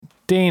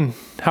Dean,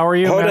 how are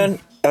you, Hold man? on.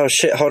 Oh,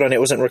 shit. Hold on. It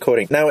wasn't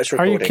recording. Now it's Are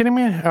recording. you kidding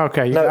me?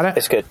 Okay, you got it?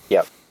 It's good.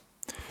 Yep.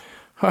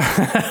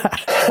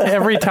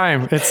 Every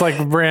time. It's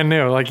like brand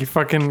new, like you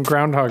fucking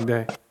Groundhog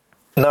Day.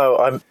 No,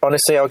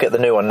 I'll get the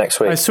new one next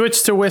week. I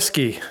switched to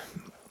whiskey.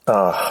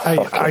 Oh,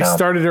 I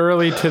started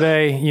early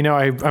today. You know,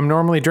 I'm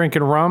normally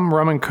drinking rum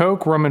and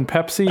Coke, rum and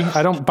Pepsi.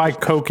 I don't buy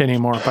Coke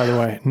anymore, by the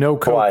way. No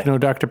Coke, Why? no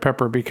Dr.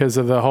 Pepper, because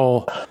of the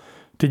whole...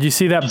 Did you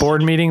see that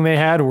board meeting they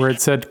had where it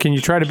said, can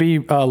you try to be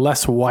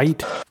less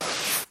white?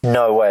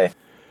 No way.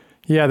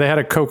 Yeah, they had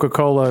a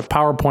Coca-Cola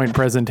PowerPoint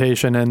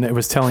presentation and it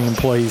was telling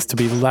employees to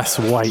be less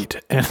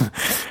white. And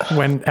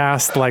when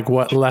asked like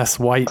what less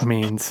white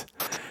means,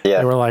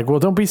 they were like, well,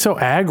 don't be so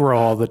aggro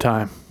all the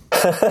time.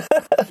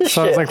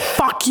 So I was like,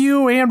 fuck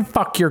you and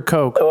fuck your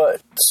Coke.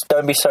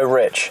 Don't be so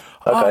rich.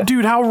 Okay. Oh,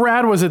 dude, how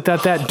rad was it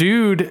that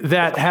dude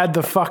that had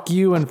the fuck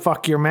you and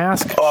fuck your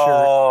mask shirt?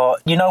 Oh,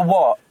 you know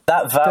what?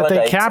 That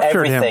validates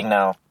everything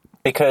now.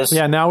 Because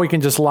now we can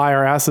just lie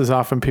our asses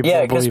off and people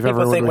will believe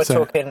every word we say.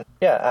 Talking,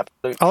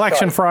 absolute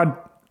election fraud.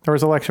 There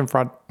was election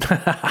fraud.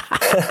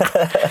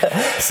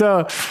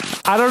 So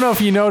I don't know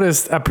if you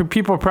noticed,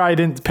 people probably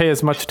didn't pay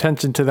as much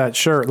attention to that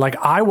shirt. Like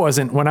I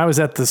wasn't, when I was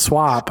at the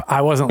swap,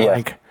 I wasn't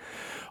like,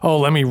 oh,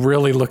 let me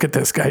really look at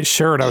this guy's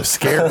shirt. I was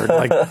scared.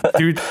 Like,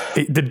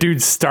 the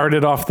dude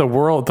started off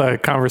the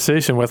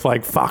conversation with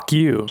like, fuck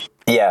you.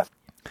 Yeah.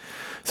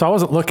 So I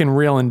wasn't looking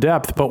real in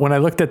depth, but when I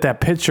looked at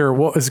that picture,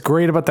 what was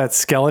great about that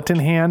skeleton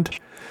hand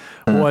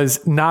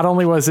was not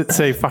only was it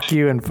say fuck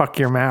you and fuck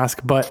your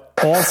mask, but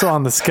also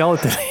on the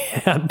skeleton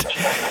hand,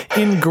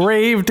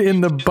 engraved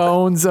in the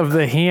bones of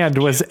the hand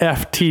was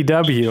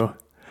FTW.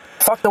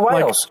 Fuck the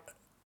whales.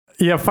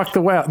 Yeah, fuck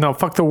the whale. No,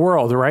 fuck the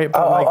world, right?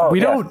 But we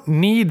don't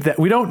need that.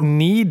 We don't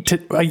need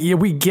to.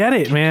 We get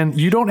it, man.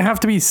 You don't have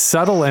to be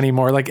subtle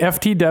anymore. Like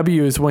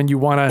FTW is when you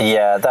want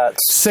to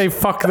say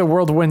fuck the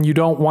world when you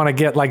don't want to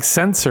get like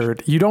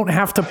censored. You don't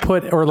have to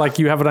put, or like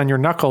you have it on your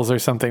knuckles or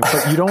something,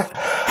 but you don't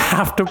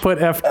have to put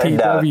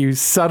FTW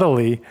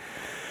subtly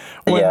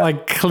when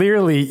like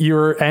clearly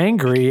you're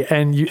angry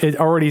and it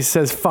already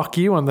says fuck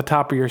you on the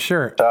top of your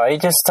shirt.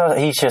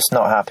 He's just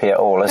not happy at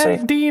all, is he?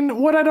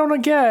 Dean, what I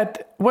don't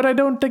get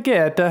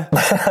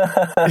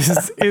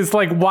is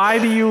like, why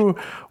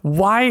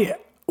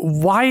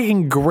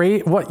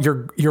engrave what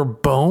your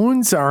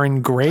bones are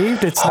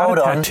engraved? It's not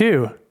a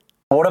tattoo.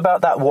 What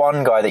about that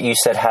one guy that you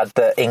said had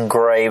the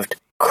engraved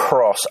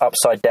cross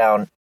upside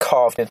down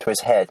carved into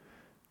his head?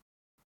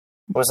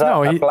 Was that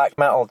a black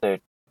metal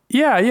dude?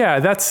 Yeah,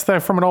 that's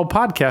from an old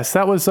podcast.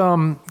 That was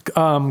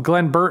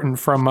Glenn Burton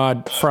from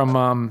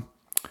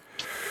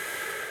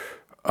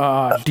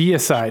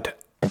Deicide.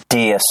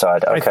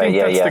 Deicide. Okay, I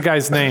think that's the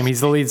guy's name.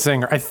 He's the lead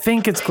singer. I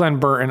think it's Glenn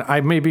Burton.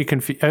 I may be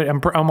confused. I'm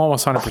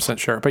almost 100%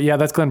 sure. But yeah,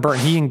 that's Glenn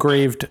Burton. He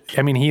engraved.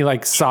 I mean, he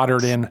like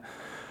soldered in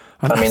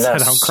an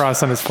upside-down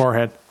cross on his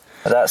forehead.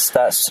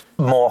 That's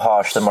more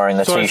harsh than wearing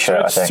the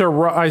t-shirt.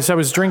 I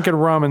was drinking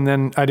rum, and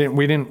then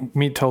we didn't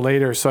meet till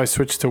later, so I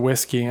switched to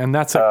whiskey, and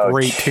that's a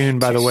great tune,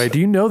 by the way. Do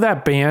you know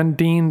that band,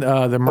 Dean?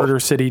 The Murder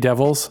City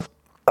Devils.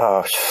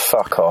 Oh,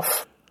 fuck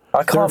off!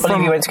 I can't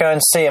believe you went to go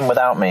and see him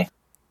without me.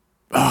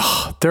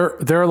 Oh,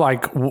 they're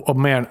like, oh,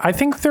 man. I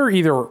think they're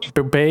either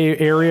Bay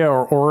Area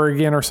or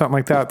Oregon or something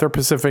like that. They're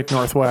Pacific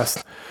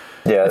Northwest.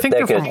 Yeah, I think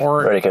they're good. From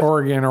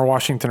Oregon or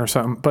Washington or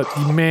something. But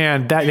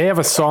man, they have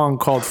a song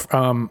called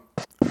 "Rum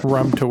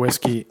to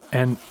Whiskey,"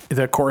 and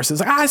the chorus is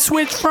like, "I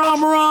switched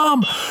from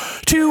rum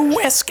to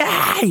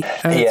whiskey."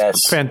 And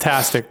it's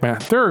fantastic, man.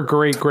 They're a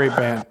great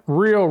band.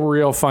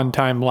 Real fun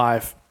time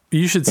live.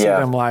 You should see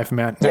them live,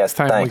 man. Next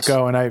time we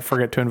go, and I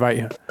forget to invite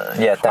you.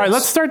 Thanks. All right,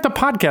 let's start the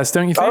podcast,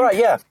 don't you think? All right,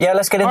 yeah.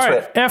 Let's get into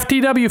it.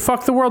 FTW,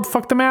 fuck the world,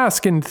 fuck the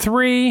mask. In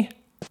 3,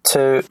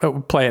 2.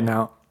 Oh, play it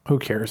now. Who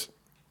cares?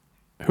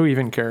 Who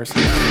even cares?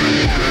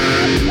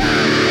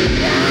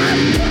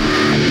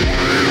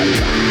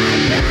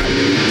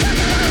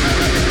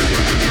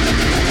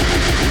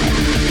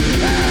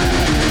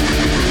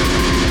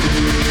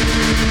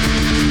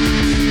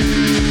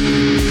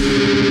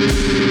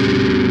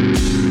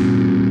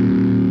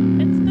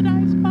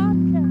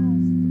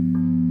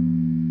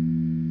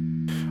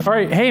 All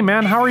right. Hey,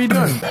 man, how are you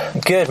doing?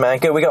 Good, man.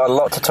 Good. We got a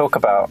lot to talk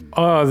about.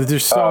 Oh,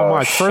 there's so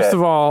much. Shit. First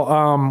of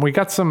all, we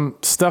got some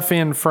stuff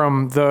in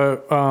from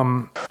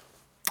the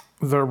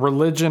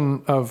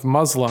religion of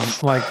Muslim.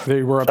 Like,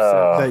 they were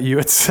upset that you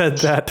had said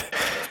that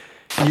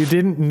you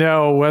didn't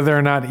know whether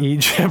or not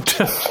Egypt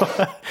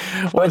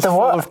was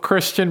full of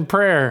Christian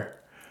prayer.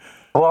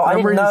 Well, I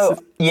didn't know.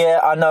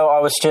 I know.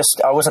 I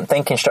wasn't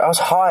thinking straight. I was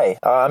high.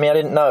 I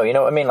didn't know. You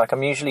know what I mean? Like,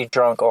 I'm usually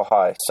drunk or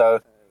high. So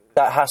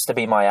that has to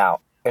be my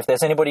out. If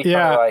there's anybody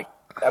trying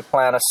to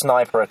plan a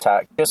sniper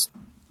attack, just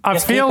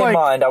keep in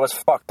mind I was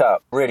fucked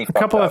up, really fucked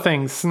up. A couple of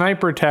things.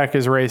 Sniper attack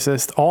is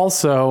racist.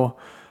 Also,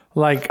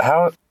 like,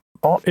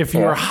 if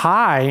you're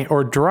high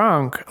or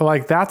drunk,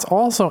 like, that's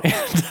also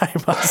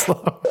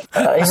anti-Muslim.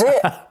 Is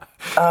it?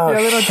 Oh,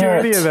 yeah, they don't do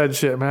any of that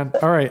shit, man.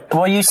 All right.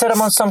 Well, you said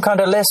I'm on some kind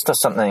of list or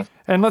something.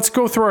 And let's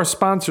go through our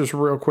sponsors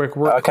real quick.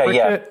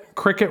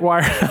 Cricket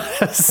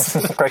Wireless.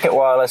 Cricket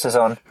Wireless is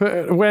on.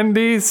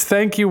 Wendy's.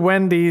 Thank you,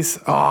 Wendy's.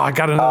 Oh, I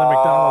got another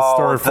McDonald's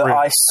store for you.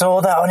 I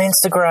saw that on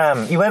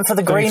Instagram. You went for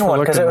the green one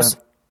because it was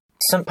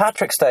St.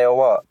 Patrick's Day or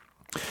what?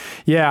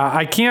 Yeah,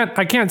 I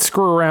can't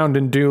screw around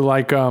and do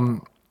like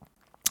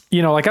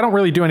I don't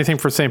really do anything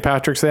for St.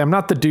 Patrick's Day. I'm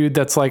not the dude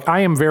that's like,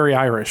 I am very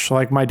Irish.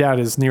 Like my dad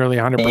is nearly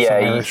 100%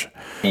 Irish.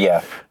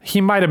 Yeah.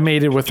 He might have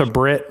made it with a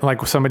Brit,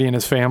 like somebody in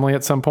his family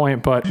at some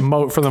point, but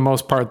for the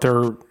most part,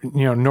 they're,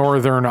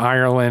 Northern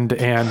Ireland,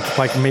 and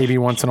like maybe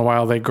once in a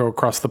while they go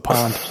across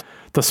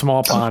the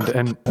small pond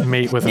and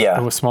mate with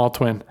a small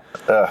twin.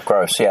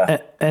 Gross,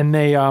 yeah. And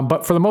they,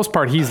 but for the most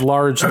part, he's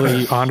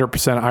largely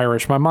 100%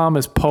 Irish. My mom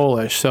is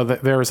Polish, so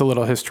there's a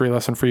little history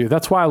lesson for you.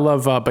 That's why I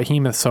love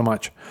Behemoth so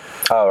much.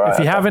 Oh, right.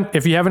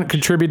 If you haven't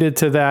contributed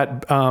to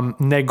that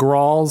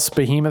Negral's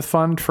Behemoth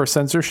Fund for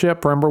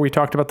censorship, remember we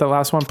talked about that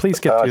last one? Please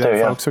get through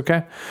that, folks.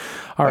 Okay.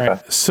 All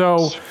right.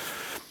 So.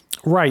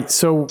 Right.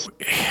 So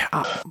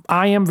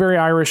I am very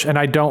Irish, and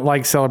I don't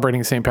like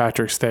celebrating St.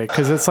 Patrick's Day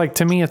because it's like,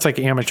 to me, it's like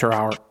amateur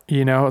hour,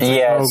 It's like,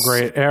 oh,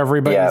 great.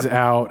 Everybody's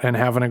out and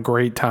having a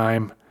great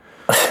time.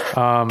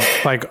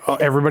 Like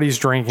everybody's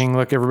drinking.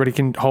 Look, everybody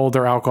can hold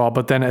their alcohol,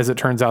 but then as it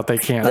turns out, they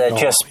can't. They're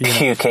just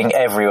puking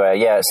everywhere.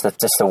 Yeah, it's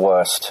just the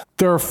worst.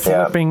 They're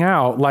flipping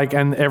out. Like,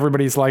 and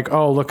everybody's like,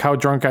 oh, look how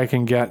drunk I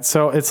can get.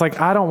 So it's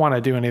like, I don't want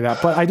to do any of that,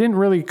 but I didn't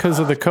really, because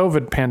of the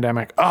COVID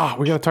pandemic. Oh,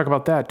 we got to talk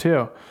about that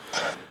too.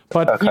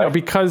 But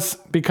because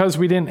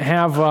we didn't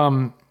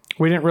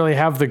really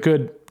have the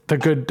good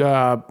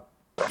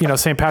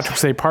St.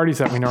 Patrick's Day parties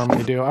that we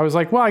normally do. I was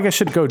like, well, I guess I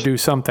should go do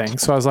something.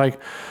 So I was like,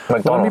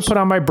 let me put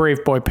on my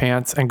Brave Boy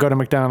pants and go to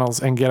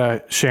McDonald's and get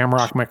a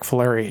Shamrock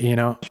McFlurry.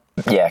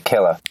 Yeah,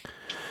 killer.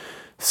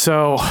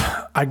 So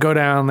I go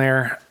down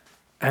there,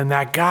 and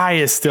that guy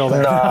is still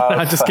there.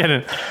 No, just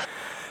kidding.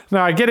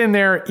 No, I get in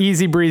there,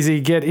 easy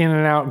breezy, get in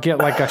and out, get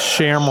like a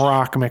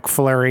Shamrock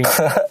McFlurry.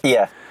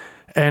 Yeah.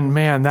 And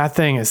man, that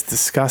thing is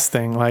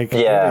disgusting. Like,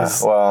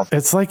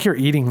 it's like you're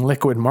eating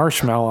liquid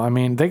marshmallow. I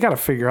mean, they got to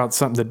figure out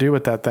something to do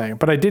with that thing.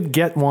 But I did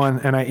get one,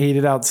 and I ate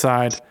it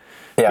outside.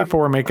 Yeah. People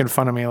were making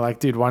fun of me, like,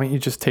 dude, why don't you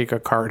just take a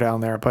car down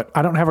there? But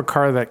I don't have a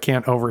car that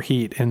can't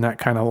overheat in that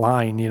kind of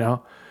line, Yeah,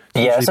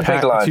 it's a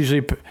big line.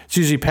 It's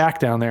usually packed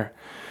down there.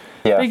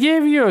 Yeah. They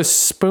gave you a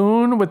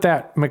spoon with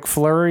that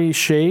McFlurry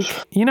shake.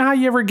 You know how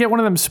you ever get one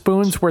of them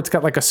spoons where it's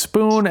got like a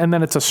spoon and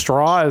then it's a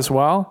straw as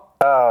well?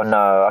 Oh,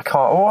 no, I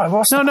can't.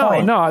 What's the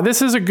point? No.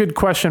 This is a good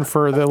question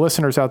for the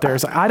listeners out there.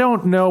 I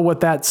don't know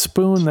what that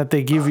spoon that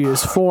they give you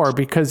is for,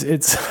 because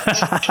it's...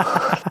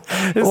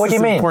 What do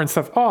you mean? Important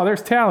stuff. Oh,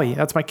 there's Tally.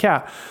 That's my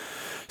cat.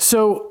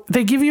 So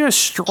they give you a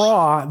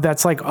straw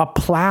that's like a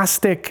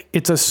plastic...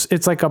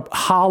 It's like a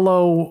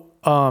hollow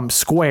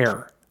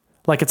square.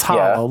 Like it's hollow.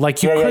 Yeah.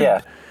 Like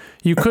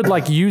you could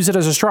like use it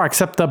as a straw,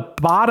 except the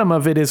bottom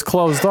of it is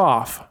closed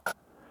off.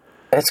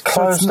 It's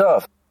closed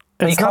off.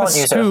 It's not a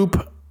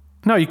scoop.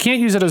 No, you can't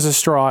use it as a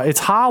straw.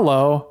 It's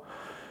hollow,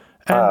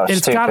 and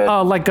it's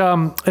got like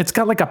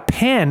a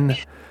pen,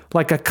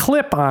 like a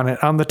clip on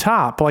it on the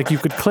top, like you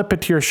could clip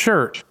it to your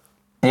shirt.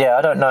 Yeah,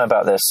 I don't know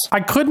about this.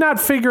 I could not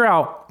figure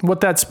out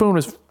what that spoon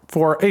was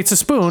for. It's a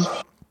spoon,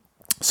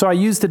 so I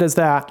used it as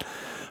that.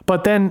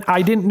 But then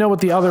I didn't know what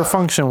the other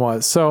function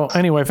was. So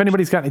anyway, if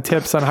anybody's got any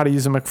tips on how to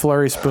use a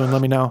McFlurry spoon,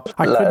 let me know.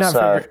 I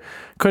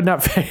could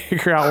not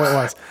figure out what it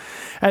was.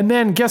 And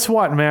then guess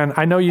what, man?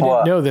 I know you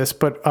didn't know this,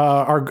 but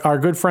our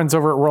good friends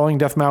over at Rolling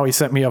Death Maui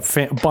sent me a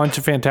bunch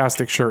of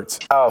fantastic shirts.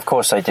 Oh, of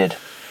course they did.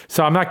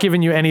 So I'm not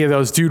giving you any of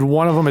those, dude.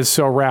 One of them is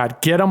so rad.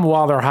 Get them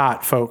while they're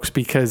hot, folks,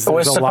 because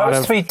we're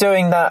supposed to be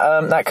doing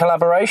that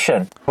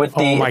collaboration with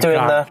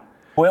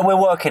We're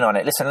working on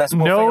it. Listen, we'll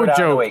figure it out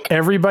in a week.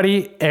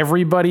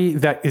 Everybody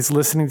that is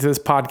listening to this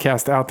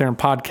podcast out there in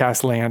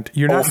podcast land,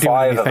 you're not doing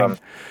anything. Of them.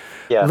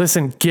 Yeah.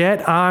 Listen,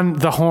 get on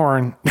the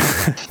horn,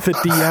 the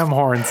DM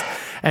horns,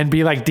 and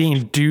be like,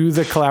 Dean, do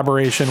the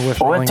collaboration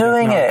with Rolling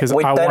Death Maui, because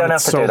I want it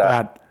so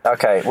bad.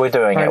 Okay, we're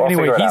doing it.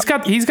 Anyway,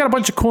 he's got a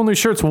bunch of cool new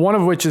shirts. One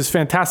of which is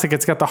fantastic.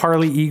 It's got the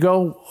Harley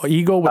Eagle with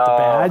the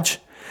badge.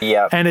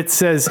 Yeah. And it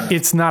says,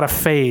 "It's not a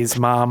phase,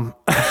 Mom."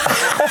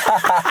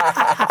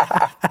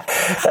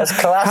 That's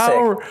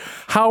classic.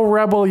 How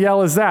rebel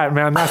yell is that,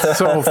 man? That's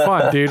so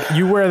fun, dude.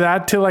 You wear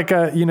that to like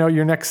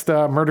your next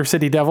Murder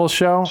City Devils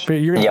show, but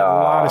you're gonna get a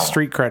lot of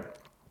street cred.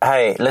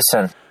 Hey,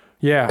 listen.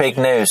 Yeah. Big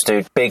news,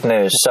 dude. Big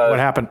news. So what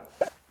happened?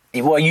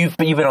 Well, you've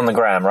been on the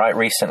gram, right?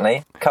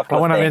 Recently, I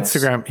went on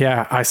Instagram.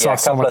 Yeah, I saw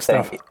so much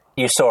stuff.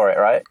 You saw it,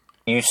 right?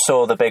 You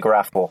saw the big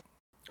raffle.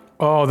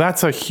 Oh,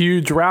 that's a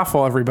huge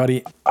raffle,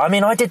 everybody. I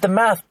mean, I did the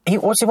math.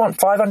 What's he want?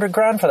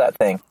 $500,000 for that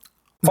thing?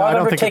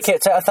 500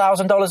 tickets at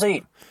 $1,000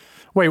 each.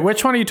 Wait,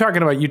 which one are you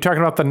talking about? You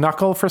talking about the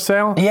knuckle for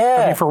sale?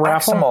 Yeah, for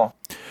raffle?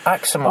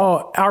 Aximal.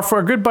 Oh,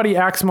 our good buddy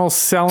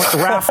Aximal's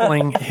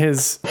raffling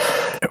his...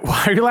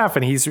 Why are you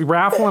laughing? He's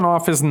raffling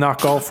off his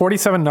knuckle,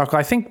 47 knuckle.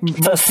 I think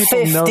most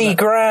people know that.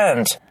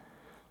 $50,000.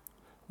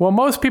 Well,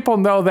 most people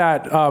know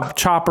that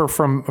chopper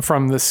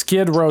from the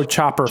Skid Row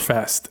Chopper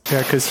Fest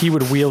because he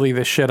would wheelie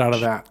the shit out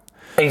of that.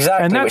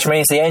 Exactly, which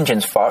means the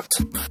engine's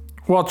fucked.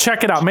 Well,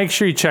 check it out. Make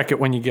sure you check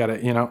it when you get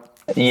it,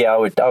 Yeah, I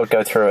would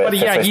go through it. But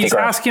yeah, he's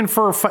asking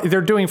for,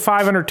 they're doing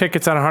 500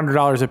 tickets at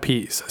 $100 a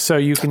piece. So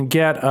you can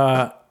get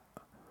a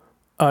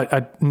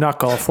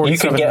knuckle, a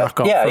 47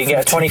 knuckle. Yeah, you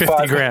get a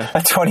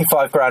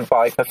 25 grand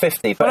bike for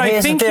 50. But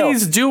I think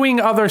he's doing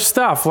other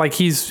stuff. Like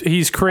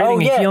he's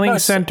creating a healing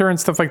center and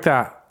stuff like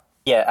that.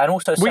 Yeah, and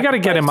also we got to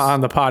get him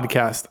on the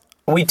podcast.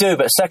 We do,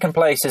 but second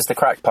place is the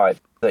crack pipe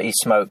that he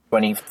smoked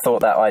when he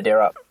thought that idea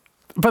up.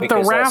 But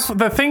the raffle,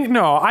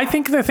 I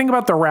think the thing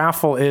about the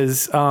raffle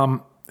is,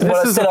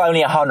 it's still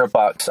only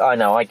 $100. I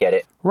know, I get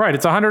it. Right,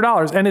 it's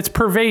 $100, and it's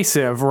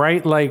pervasive,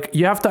 right? Like,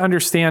 you have to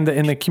understand that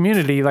in the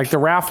community, like, the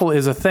raffle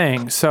is a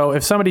thing. So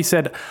if somebody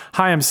said,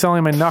 "Hi, I'm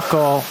selling my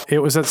knuckle. It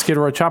was at Skid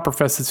Row Chopper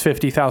Fest. It's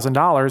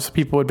 $50,000."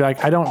 People would be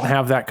like, "I don't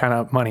have that kind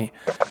of money."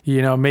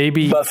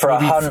 Maybe. But for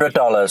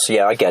 $100,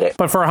 yeah, I get it.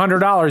 But for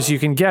 $100, you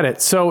can get it.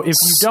 So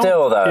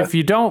if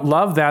you don't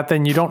love that,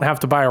 then you don't have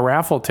to buy a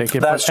raffle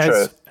ticket. That's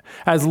true.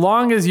 As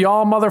long as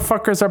y'all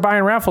motherfuckers are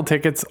buying raffle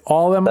tickets,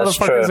 all them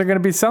motherfuckers are going to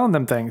be selling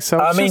them things. So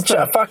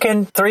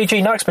fucking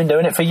 3G Nuck's been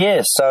doing it for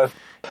years. So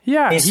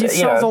yeah, he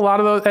sells a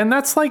lot of those, and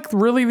that's like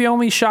really the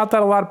only shot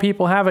that a lot of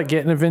people have at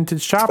getting a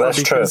vintage chopper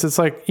because it's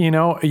like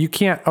you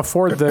can't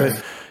afford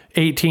the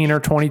 $18,000 or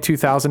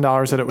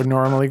 $22,000 that it would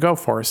normally go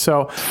for.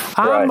 So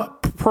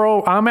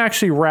I'm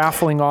actually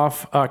raffling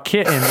off a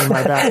kitten in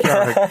my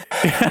backyard.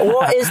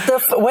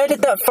 Where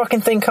did that fucking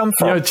thing come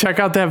from? Yo, check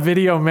out that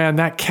video, man.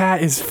 That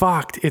cat is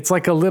fucked. It's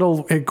like a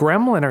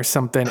gremlin or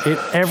something.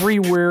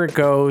 Everywhere it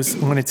goes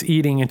when it's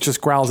eating, it just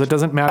growls. It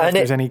doesn't matter if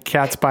there's any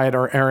cats by it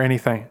or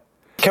anything.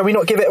 Can we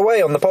not give it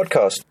away on the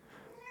podcast?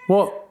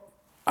 Well,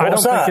 I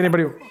don't think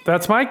anybody.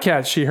 That's my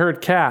cat. She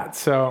heard cat.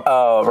 So.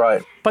 Oh,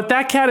 right. But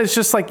that cat is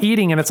just like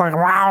eating, and it's like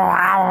wow,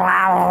 wow,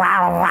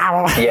 wow,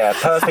 wow, wow. Yeah,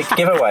 perfect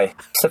giveaway.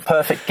 It's a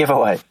perfect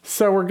giveaway.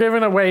 So we're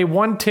giving away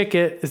one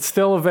ticket. It's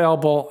still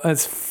available.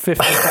 It's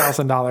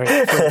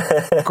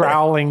 $50,000 for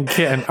growling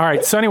kitten. All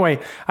right. So anyway,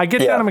 I get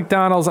down to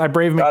McDonald's. I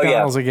brave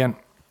McDonald's again.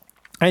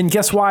 And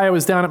guess why I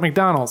was down at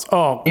McDonald's?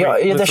 Oh,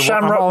 you're the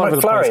Shamrock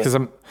McFlurry because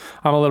I'm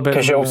a little bit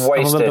loose. I'm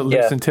a little bit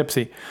loose and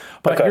tipsy.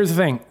 But here's the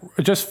thing,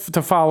 just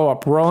to follow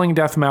up, Rolling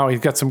Death Maui,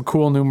 he's got some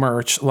cool new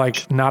merch,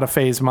 like Not a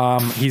Phase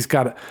Mom. He's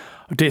got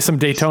some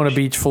Daytona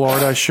Beach,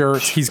 Florida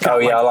shirts. He's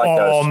got I like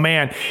those. Oh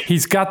man,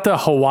 he's got the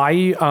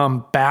Hawaii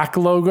back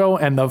logo,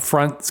 and the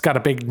front's got a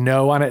big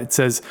no on it. It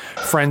says,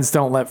 "Friends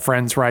don't let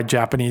friends ride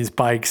Japanese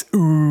bikes."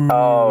 Ooh.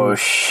 Oh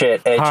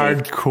shit, edgy.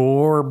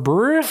 Hardcore,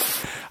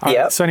 bruh.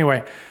 Yeah. So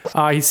anyway,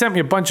 he sent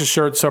me a bunch of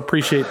shirts, so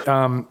appreciate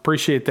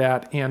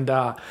that. And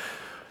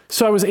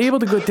so I was able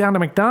to go down to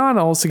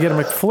McDonald's to get a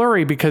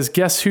McFlurry because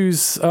guess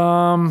who's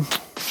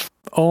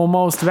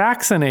almost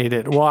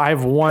vaccinated? Well, I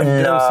have one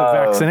dose of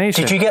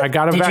vaccination. I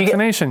got a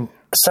vaccination.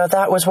 So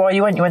that was why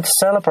you went to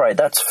celebrate.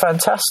 That's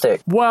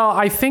fantastic. Well,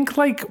 I think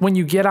like when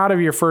you get out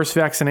of your first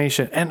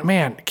vaccination, and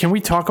man, can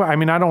we talk about, I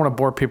mean, I don't want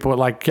to bore people with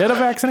like, get a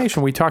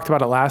vaccination. We talked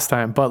about it last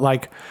time, but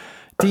like,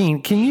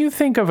 Dean, can you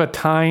think of a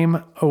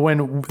time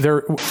when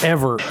there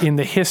ever in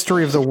the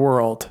history of the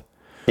world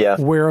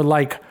where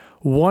like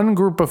one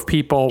group of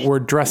people were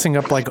dressing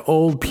up like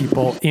old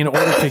people in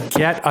order to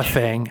get a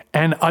thing,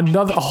 and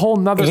a whole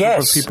nother group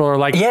of people are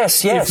like,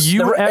 if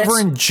you ever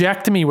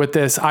inject me with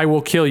this, I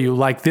will kill you.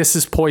 Like, this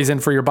is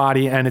poison for your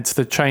body, and it's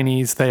the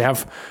Chinese. They're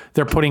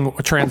putting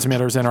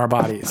transmitters in our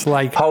bodies.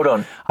 Like, hold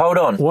on.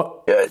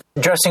 What?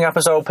 Dressing up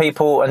as old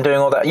people and doing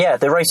all that. Yeah,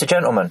 the race of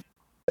gentlemen.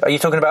 Are you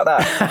talking about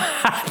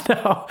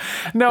that?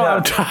 No.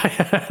 I'm trying.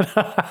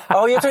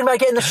 Oh, you're talking about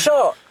getting the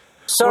shot.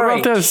 Sorry, what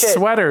about those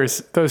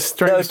sweaters? Those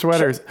striped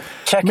sweaters.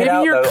 Check it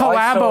out. Your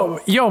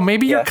collabo,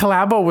 maybe your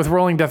collabo with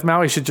Rolling Death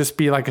Maui should just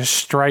be like a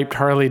striped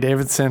Harley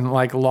Davidson,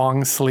 like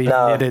long sleeve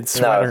knitted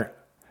sweater.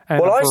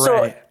 No. Well, I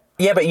saw.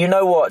 Yeah, but you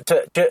know what?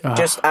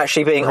 Just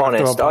actually being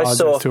honest, I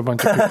saw to a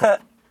bunch of people.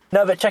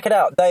 No, but check it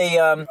out. They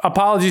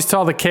apologies to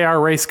all the KR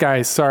race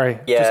guys. Sorry,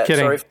 just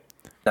kidding. Sorry.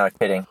 No,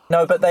 kidding.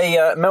 No, but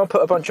Mel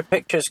put a bunch of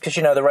pictures because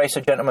the race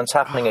of gentlemen's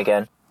happening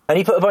again. And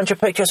he put a bunch of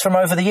pictures from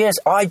over the years.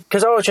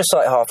 Because I was just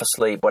like half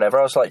asleep, whatever.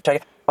 I was like, I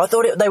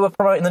thought they were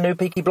promoting the new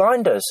Peaky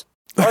Blinders.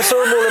 I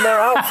saw them all in their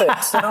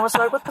outfits, and I was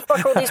like, what the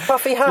fuck are all these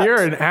puffy hats?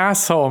 You're an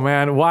asshole,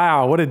 man.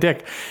 Wow, what a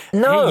dick.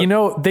 No.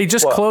 Hey, they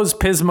just closed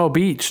Pismo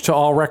Beach to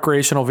all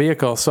recreational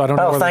vehicles, so I don't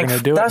know what they're going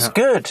to do. That's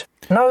good.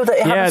 No,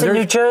 it happens in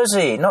New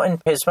Jersey, not in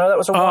Pismo. That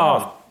was a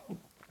one-off.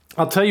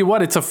 I'll tell you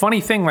what, it's a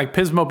funny thing, like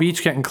Pismo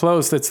Beach getting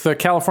closed. It's the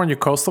California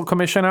Coastal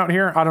Commission out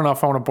here. I don't know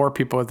if I want to bore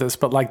people with this,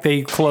 but like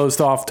they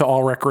closed off to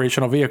all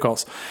recreational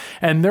vehicles.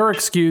 And their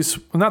excuse,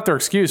 not their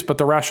excuse, but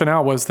the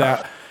rationale was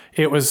that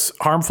it was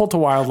harmful to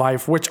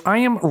wildlife, which I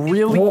am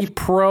really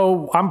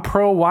I'm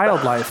pro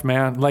wildlife,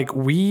 man. Like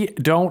we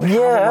don't have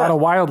a lot of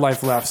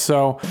wildlife left.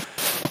 So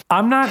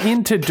I'm not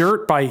into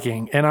dirt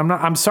biking, and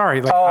I'm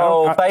sorry.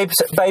 Like,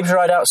 Babes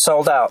Ride Out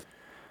sold out.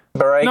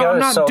 Borrego. No, I'm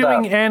not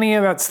doing out. any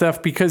of that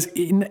stuff because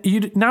even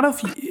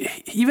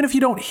if you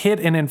don't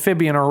hit an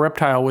amphibian or a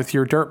reptile with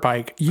your dirt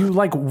bike, you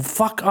like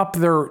fuck up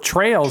their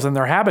trails and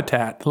their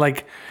habitat.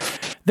 Like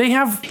they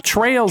have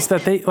trails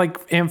that they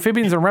like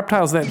amphibians and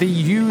reptiles that they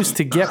use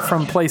to get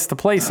from place to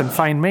place and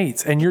find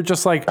mates. And you're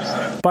just like,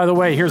 by the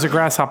way, here's a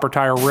grasshopper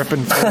tire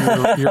ripping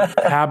through your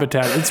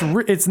habitat.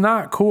 It's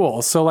not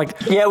cool. So like,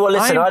 yeah, well,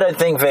 listen, I don't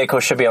think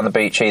vehicles should be on the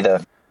beach either.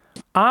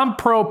 I'm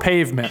pro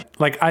pavement.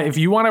 Like, if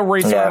you want to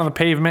race around on the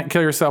pavement,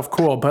 kill yourself,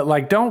 cool. But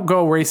like, don't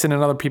go racing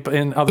in other people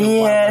in other.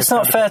 Yeah, it's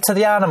not fair to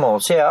the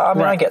animals. Yeah, I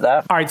mean, I get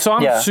that. All right, so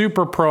I'm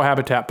super pro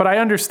habitat, but I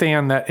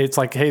understand that it's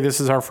like, hey, this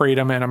is our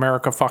freedom in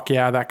America. Fuck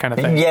yeah, that kind of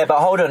thing. Yeah, but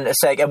hold on a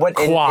sec.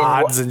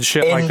 Quads and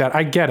shit like that.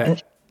 I get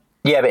it.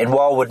 Yeah, but in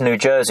Wildwood, New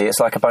Jersey,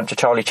 it's like a bunch of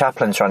Charlie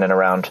Chaplins running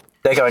around.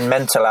 They're going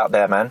mental out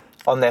there, man.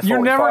 On their 45s.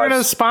 You're never going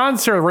to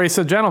sponsor Race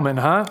of Gentlemen,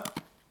 huh?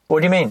 What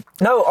do you mean?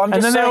 No, I'm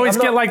just saying. And then they always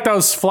get like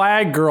those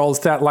flag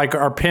girls that like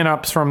are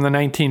pinups from the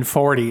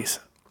 1940s.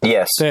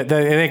 Yes.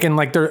 They can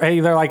like,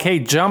 they're like, hey,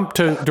 jump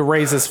to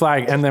raise this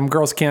flag. And them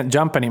girls can't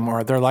jump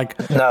anymore. They're like,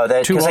 no,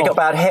 because they got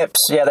bad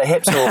hips. Yeah, their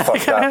hips are all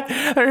fucked up.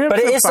 But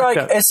it's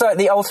like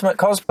the ultimate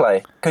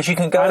cosplay because you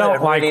can go there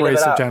and really live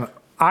it out.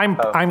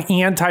 I'm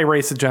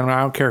anti-race of gentlemen.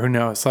 I don't care who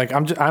knows. Like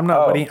I'm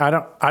not.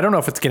 I don't know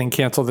if it's getting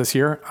canceled this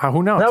year.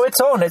 Who knows? No,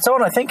 it's on. It's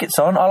on. I think it's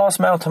on. I'll ask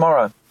Mel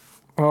tomorrow.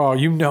 Oh,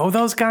 you know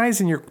those guys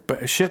and you're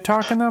shit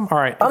talking them? All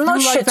right. I'm not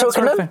shit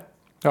talking them.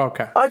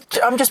 Okay.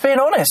 I'm just being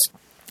honest.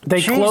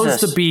 They closed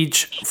the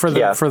beach for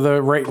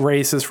the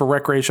races for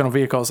recreational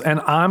vehicles. And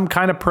I'm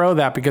kind of pro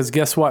that because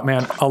guess what,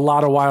 man? A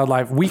lot of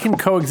wildlife. We can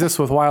coexist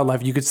with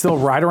wildlife. You could still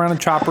ride around in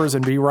choppers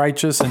and be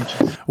righteous and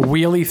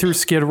wheelie through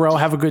Skid Row,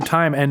 have a good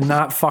time, and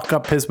not fuck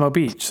up Pismo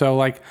Beach. So,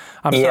 like,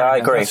 I'm sorry, I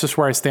agree. That's just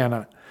where I stand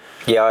on it.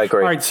 Yeah, I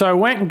agree. All right, so I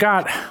went and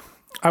got...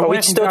 Are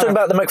we still talking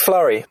about the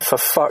McFlurry? For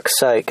fuck's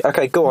sake.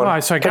 Okay, go on. Oh,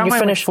 so I got my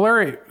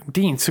McFlurry,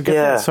 Dean. So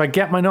I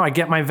get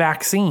my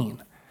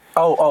vaccine.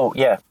 Oh,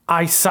 yeah.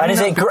 I signed up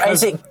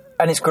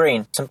and it's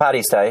green. St.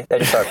 Paddy's Day.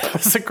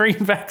 It's a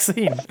green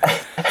vaccine.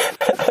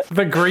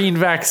 The green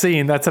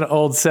vaccine. That's an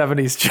old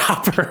 70s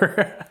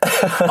chopper.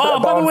 Oh,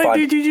 by the way,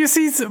 dude, did you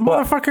see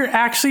motherfucker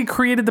actually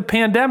created the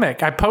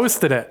pandemic? I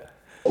posted it.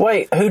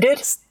 Wait, who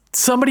did?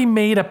 Somebody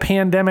made a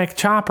pandemic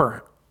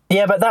chopper.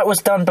 Yeah, but that was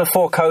done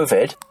before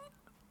COVID.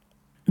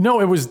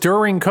 No, it was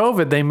during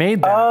COVID. They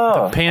made that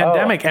the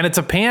pandemic, and it's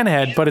a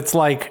panhead, but it's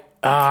like,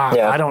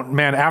 I don't,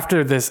 man.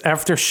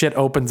 After shit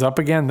opens up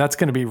again, that's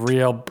going to be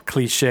real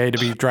cliche to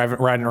be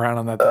riding around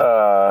on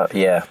that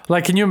thing. Yeah.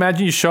 Like, can you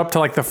imagine you show up to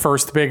like the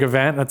first big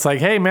event, and it's like,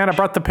 hey, man, I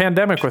brought the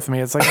pandemic with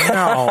me. It's like,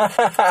 no,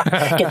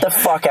 get the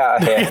fuck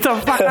out of here. Get the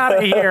fuck out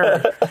of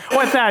here.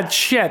 What that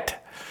shit?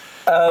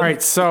 All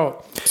right,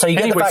 so you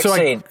get the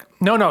vaccine.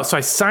 So I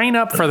sign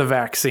up for the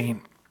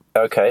vaccine.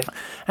 Okay.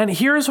 And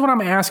here's what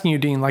I'm asking you,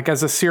 Dean, like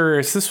as a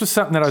serious, this was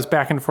something that I was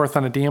back and forth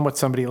on a DM with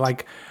somebody.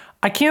 Like,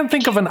 I can't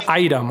think of an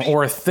item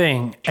or a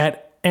thing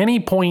at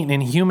any point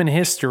in human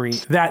history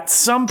that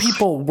some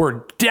people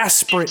were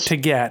desperate to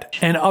get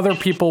and other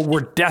people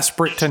were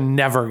desperate to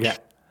never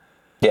get.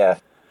 Yeah.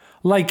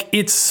 Like,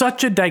 it's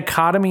such a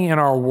dichotomy in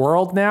our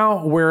world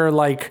now where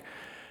like,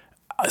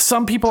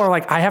 some people are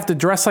like, I have to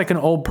dress like an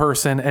old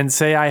person and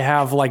say I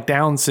have like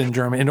Down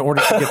syndrome in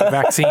order to get the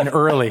vaccine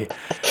early,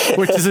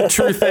 which is a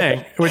true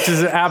thing, which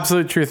is an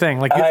absolute true thing.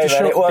 Like you have to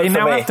show,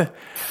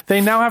 they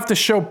now have to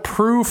show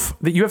proof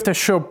that you have to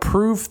show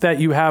proof that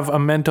you have a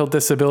mental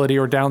disability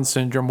or Down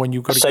syndrome when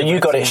you go to So you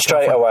got it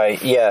straight away.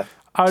 Yeah.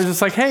 I was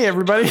just like, hey,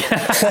 everybody. And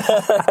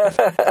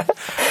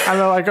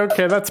they're like,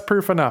 okay, that's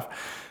proof enough.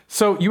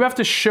 So you have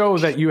to show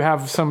that you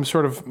have some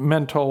sort of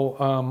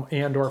mental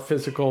and or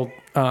physical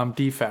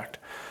defect.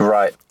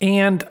 Right.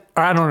 And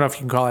I don't know if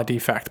you can call that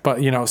defect,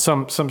 but you know,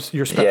 some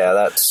you're special. Yeah,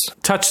 that's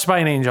touched by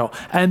an angel.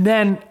 And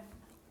then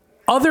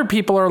other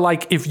people are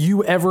like, if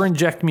you ever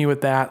inject me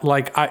with that,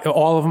 like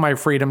all of my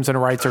freedoms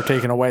and rights are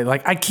taken away.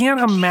 Like I can't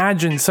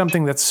imagine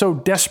something that's so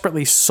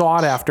desperately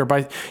sought after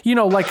by, you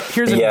know, like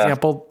here's an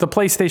example, the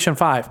PlayStation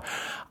 5.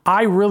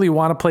 I really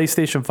want a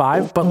PlayStation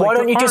 5, but why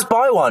don't you just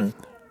buy one?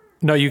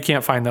 No, you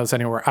can't find those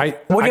anywhere.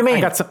 What do you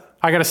mean?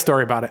 I got a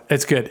story about it.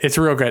 It's good. It's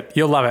real good.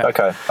 You'll love it.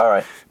 Okay. All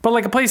right. But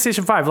like a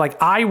PlayStation 5,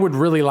 like I would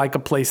really like a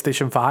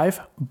PlayStation 5,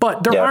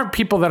 but there aren't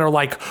people that are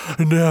like,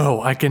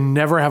 no, I can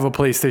never have a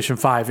PlayStation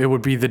 5. It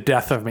would be the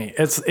death of me.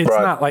 It's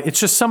not like, it's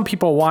just some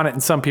people want it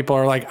and some people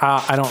are like,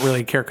 I don't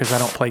really care because I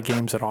don't play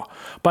games at all.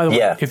 By the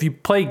way, if you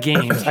play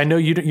games, I know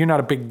you're not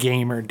a big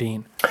gamer,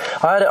 Dean.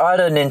 I had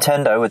a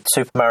Nintendo with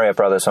Super Mario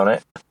Brothers on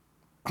it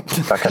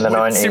back in the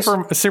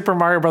 90s. Super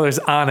Mario Brothers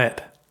on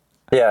it.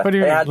 Yeah. What do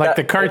you mean? Like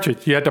the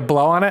cartridge, you had to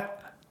blow on it?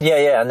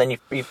 Yeah, and then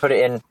you put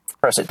it in,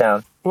 press it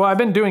down. Well, I've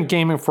been doing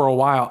gaming for a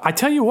while. I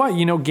tell you what,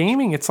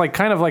 gaming, it's like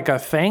kind of like a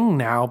thing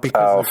now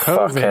because of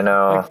COVID.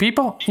 Like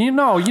people,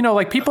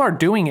 like people are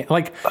doing it.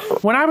 Like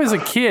when I was a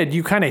kid,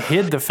 you kind of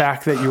hid the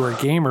fact that you were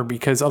a gamer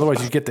because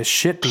otherwise you'd get the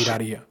shit beat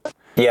out of you.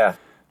 Yeah.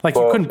 Like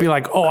you couldn't be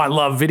like, oh, I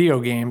love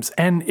video games.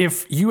 And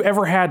if you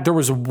ever there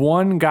was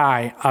one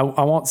guy, I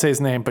won't say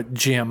his name, but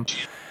Jim.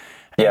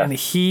 Yeah. And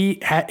he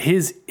had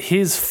his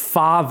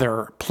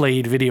father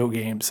played video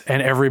games,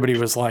 and everybody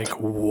was like,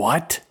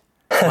 "What?"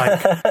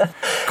 Like,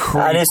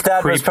 and his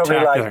dad was probably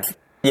like,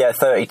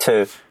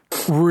 32.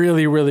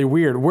 Really, really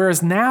weird.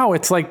 Whereas now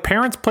it's like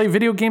parents play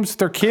video games with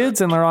their kids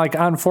and they're like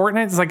on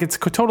Fortnite. It's like it's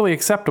totally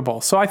acceptable.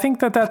 So I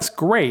think that that's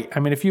great. I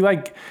mean, if you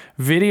like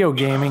video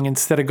gaming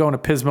instead of going to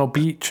Pismo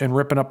Beach and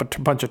ripping up a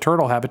bunch of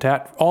turtle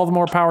habitat, all the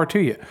more power to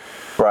you.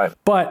 Right.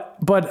 But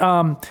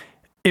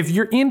if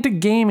you're into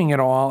gaming at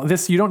all,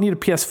 you don't need a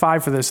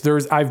PS5 for this.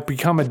 I've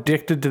become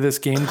addicted to this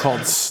game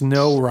called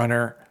Snow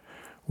Runner,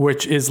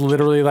 which is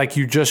literally like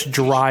you just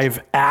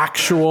drive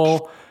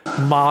actual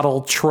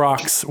model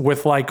trucks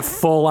with like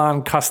full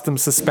on custom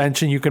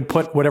suspension. You can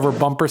put whatever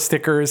bumper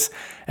stickers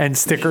and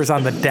stickers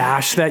on the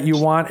dash that you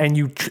want. And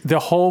the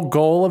whole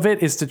goal of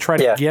it is to try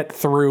to get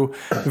through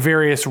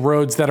various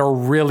roads that are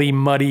really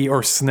muddy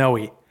or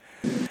snowy.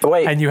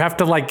 Wait. And you have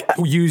to like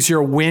use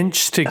your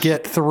winch to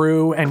get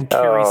through and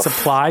carry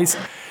supplies.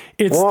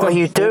 It's what are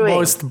you doing?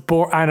 Most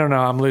I don't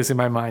know. I'm losing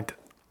my mind.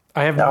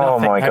 I have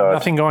nothing. I have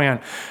nothing going on.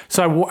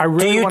 So I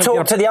really. Do you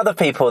talk to the other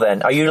people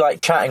then? Are you like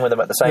chatting with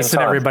them at the same time? Listen,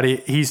 everybody,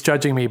 he's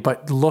judging me,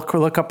 but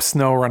look up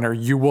Snow Runner.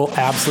 You will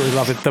absolutely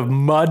love it. The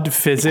mud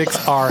physics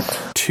are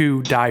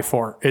to die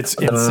for. It's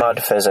the insane.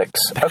 Mud physics.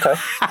 Okay.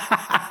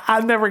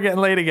 I'm never getting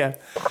laid again.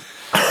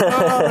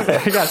 Oh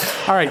my God.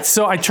 All right,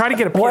 so I try to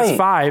get a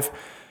PS5. Wait.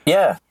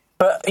 Yeah,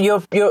 but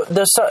you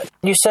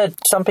said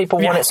some people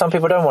want it, some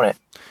people don't want it.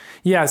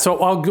 Yeah,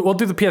 so we'll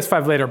do the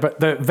PS5 later, but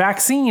the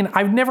vaccine,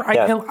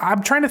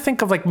 I'm trying to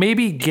think of like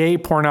maybe gay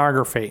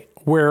pornography,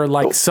 where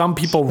like some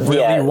people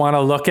really want to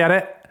look at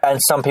it.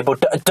 And some people,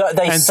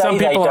 say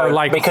they don't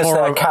like because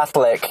they're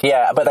Catholic,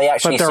 but they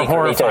actually but they're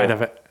horrified do.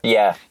 of it.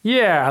 Yeah.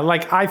 Yeah,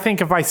 like I think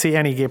if I see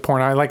any gay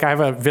porn, I have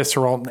a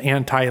visceral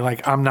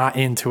I'm not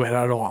into it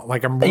at all.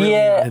 Like I'm really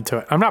not into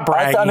it. I'm not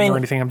bragging or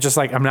anything. I'm just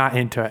like, I'm not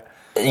into it.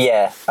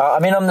 Yeah,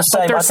 I'm the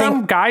same. But there's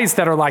some guys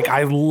that are like,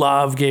 I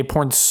love gay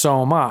porn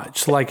so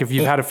much. Like if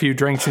you've had a few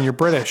drinks and you're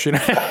British, you know.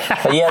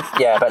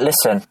 yeah. But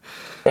listen,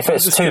 if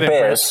it's 2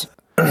 beers,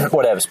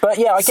 whatever. But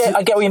yeah, I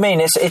get what you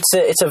mean.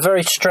 It's a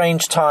very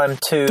strange time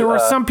to. There are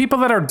some people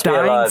that are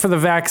dying for the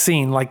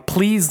vaccine. Like,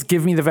 please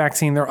give me the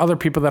vaccine. There are other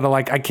people that are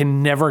like, I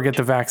can never get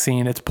the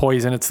vaccine. It's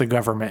poison. It's the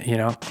government. You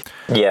know.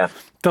 Yeah.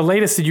 The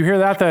latest, did you hear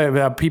that?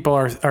 The people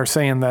are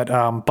saying that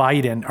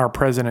Biden, our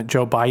president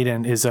Joe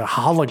Biden, is a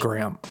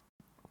hologram.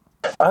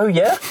 Oh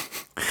yeah,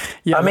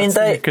 yeah. I mean, it's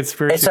a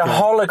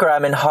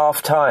hologram in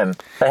half time.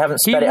 They haven't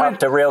sped it up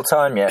to real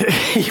time yet.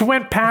 He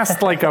went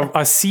past like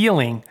a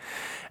ceiling,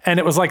 and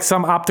it was like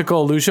some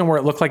optical illusion where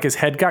it looked like his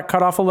head got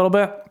cut off a little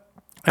bit.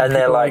 And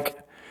they're like,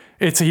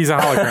 he's a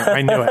hologram.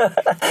 I knew it.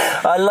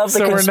 I love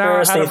the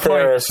conspiracy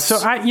theorists. So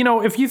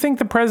if you think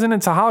the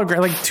president's a hologram,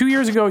 like 2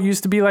 years ago, it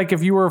used to be like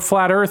if you were a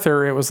flat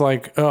earther, it was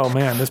like, oh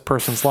man, this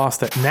person's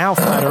lost it. Now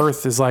flat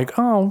Earth is like,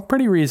 oh,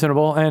 pretty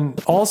reasonable.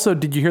 And also,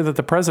 did you hear that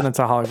the president's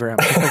a hologram?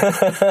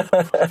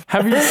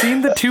 Have you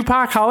seen the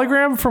Tupac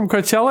hologram from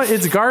Coachella?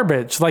 It's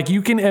garbage. Like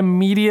you can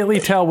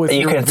immediately tell with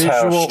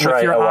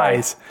your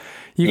eyes.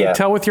 You can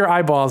tell with your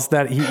eyeballs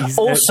that he's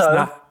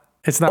also.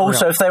 It's not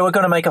also, real. If they were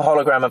going to make a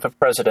hologram of a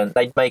president,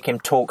 they'd make him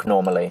talk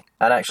normally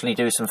and actually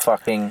do some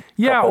fucking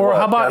or work,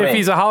 how about if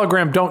he's a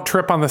hologram, don't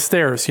trip on the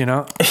stairs, you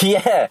know?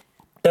 Yeah.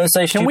 Don't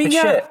say stupid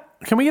shit.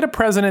 Can we get a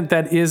president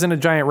that isn't a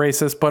giant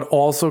racist but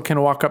also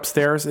can walk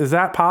upstaight? Is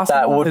that possible?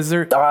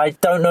 I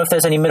don't know if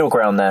there's any middle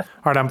ground there.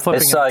 All right, I'm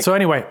flipping it. So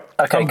anyway,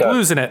 I'm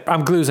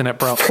gluing it,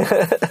 bro.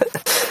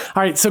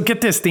 All right, so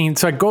get this, Dean.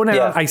 So I go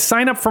down, I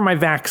sign up for my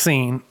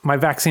vaccine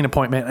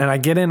appointment, and I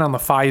get in on the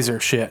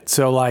Pfizer shit.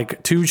 So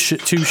like two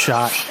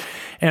shot,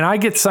 and I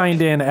get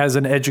signed in as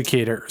an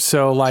educator.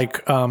 So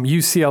like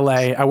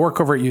UCLA, I work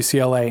over at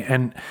UCLA,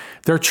 and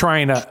they're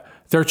trying to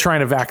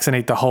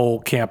vaccinate the whole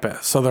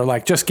campus. So they're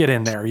like, just get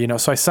in there, you know.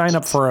 So I sign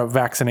up for a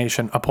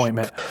vaccination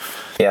appointment.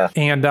 Yeah.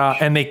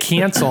 And they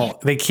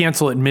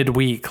cancel it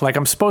midweek. Like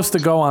I'm supposed to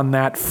go on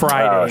that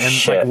Friday,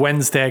 like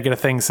Wednesday I get a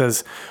thing that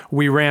says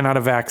we ran out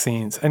of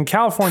vaccines. And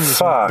California's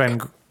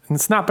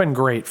not been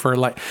great for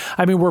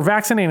we're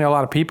vaccinating a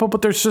lot of people,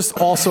 but there's just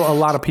also a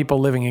lot of people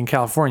living in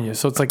California.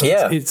 So it's like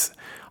it's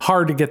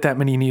hard to get that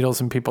many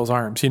needles in people's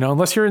arms, you know,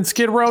 unless you're in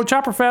Skid Row,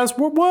 Chopper Fest.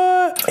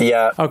 What?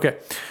 Yeah. Okay.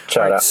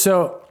 Shut up.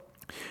 So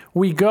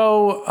we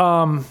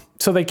go,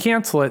 so they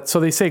cancel it. So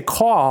they say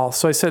call.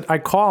 So I said, I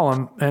call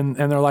them and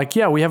they're like,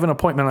 yeah, we have an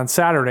appointment on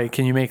Saturday.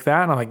 Can you make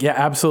that? And I'm like, yeah,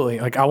 absolutely.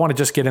 Like, I want to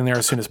just get in there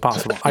as soon as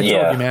possible. I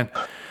told you, man.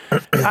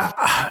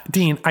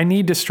 Dean, I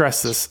need to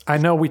stress this. I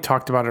know we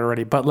talked about it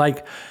already, but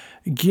like,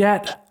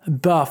 get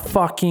the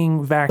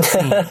fucking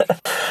vaccine.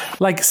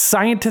 Like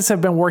scientists have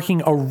been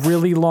working a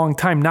really long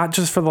time, not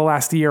just for the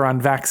last year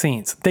on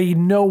vaccines. They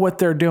know what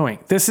they're doing.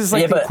 This is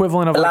like the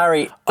equivalent of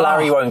Larry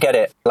won't get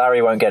it.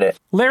 Larry won't get it.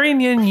 Larry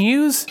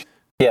News?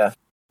 Yeah.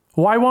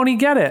 Why won't he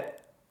get it?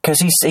 Because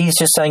he's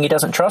just saying he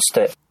doesn't trust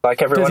it,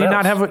 like everyone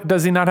else.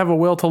 Does he not have a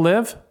will to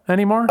live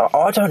anymore?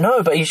 I don't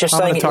know, but he's just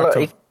saying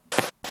it.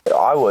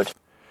 I would.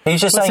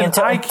 He's just saying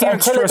until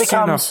it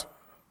becomes.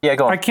 Yeah,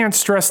 go on. I can't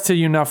stress to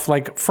you enough,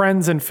 like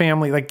friends and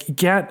family, like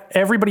get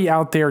everybody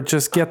out there,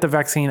 just get the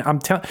vaccine. I'm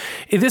telling,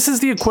 this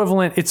is the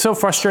equivalent. It's so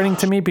frustrating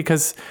to me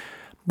because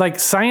like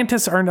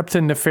scientists aren't up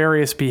to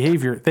nefarious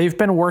behavior. They've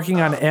been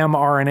working on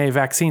mRNA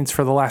vaccines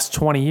for the last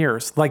 20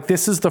 years. Like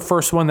this is the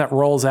first one that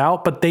rolls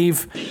out, but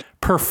they've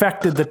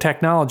perfected the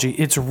technology.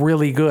 It's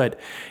really good.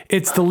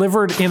 It's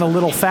delivered in a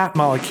little fat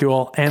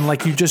molecule and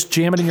like you just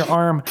jam it in your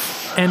arm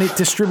and it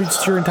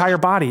distributes to your entire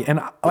body. And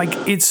like,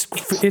 it's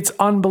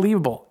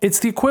unbelievable. It's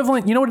the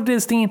equivalent. You know what it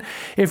is, Dean?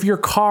 If your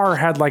car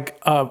had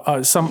like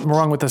something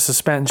wrong with the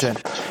suspension,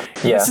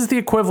 this is the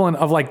equivalent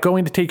of like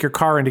going to take your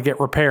car in to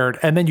get repaired.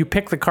 And then you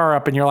pick the car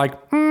up and you're like,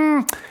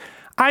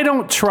 I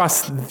don't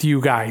trust you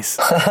guys.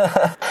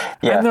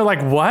 And they're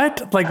like,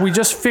 what? Like, we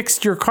just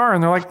fixed your car.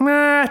 And they're like,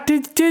 nah,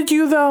 did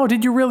you though?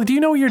 Did you really? Do you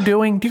know what you're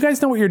doing? Do you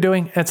guys know what you're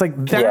doing? And it's like,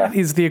 that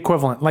is the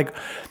equivalent. Like,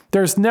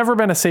 there's never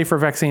been a safer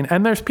vaccine.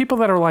 And there's people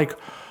that are like,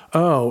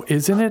 oh,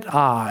 isn't it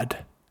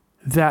odd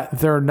that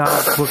they're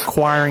not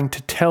requiring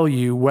to tell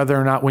you whether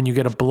or not when you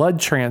get a blood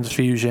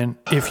transfusion,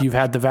 if you've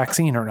had the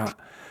vaccine or not?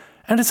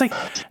 And it's like,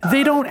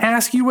 they don't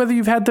ask you whether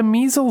you've had the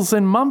measles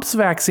and mumps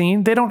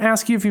vaccine. They don't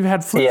ask you if you've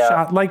had flu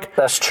shot. Like,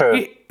 that's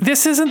true.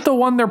 This isn't the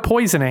one they're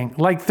poisoning.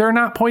 Like, they're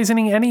not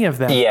poisoning any of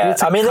them. Yeah.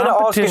 I mean, they're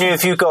not asking you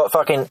if you got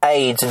fucking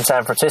AIDS in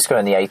San Francisco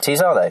in the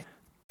 80s, are they?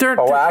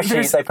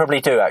 Actually, they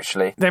probably do.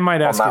 Actually, they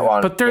might ask you.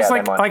 But there's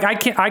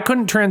I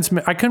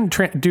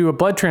couldn't do a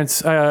blood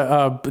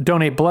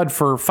donate blood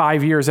for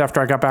 5 years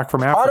after I got back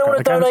from Africa. I don't want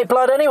to donate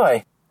blood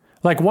anyway.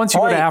 Like once you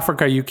go to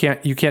Africa, you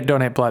can't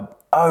donate blood.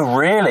 Oh,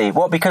 really?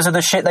 What, because of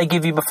the shit they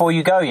give you before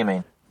you go, you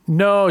mean?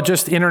 No,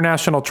 just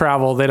international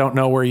travel. They don't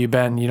know where you've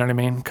been. You know what I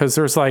mean? Because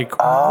there's like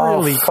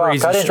really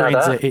crazy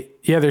strains.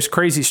 There's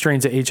crazy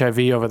strains of HIV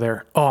over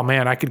there. Oh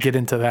man, I could get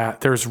into that.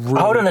 There's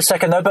really... Hold on a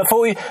second though.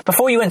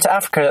 Before you went to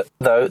Africa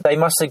though, they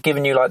must have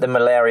given you like the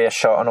malaria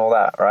shot and all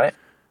that, right?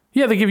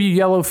 Yeah, they give you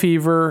yellow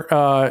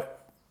fever.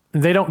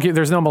 They don't give.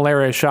 There's no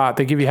malaria shot.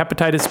 They give you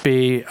hepatitis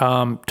B,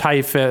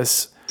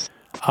 typhus,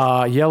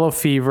 yellow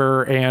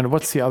fever, and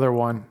what's the other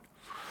one?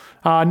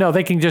 No,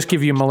 they can just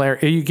give you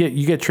malaria. You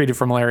get treated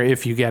for malaria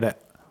if you get it.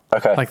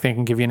 Okay. Like they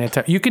can give you an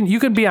you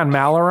can be on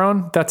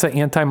Malarone. That's an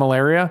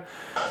anti-malaria.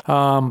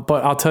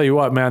 But I'll tell you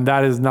what, man,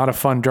 that is not a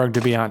fun drug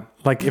to be on.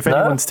 Like if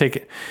anyone's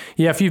taken,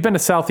 if you've been to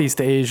Southeast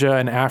Asia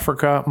and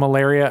Africa,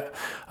 malaria,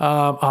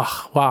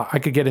 wow,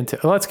 let's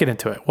get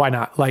into it. Why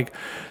not? Like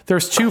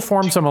there's two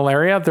forms of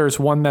malaria. There's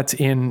one that's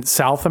in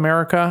South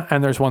America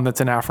and there's one that's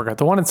in Africa.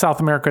 The one in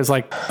South America is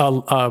like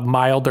a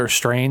milder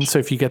strain. So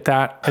if you get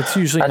that, it's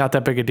usually not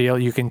that big a deal.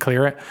 You can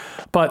clear it.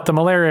 But the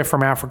malaria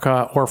from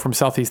Africa or from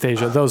Southeast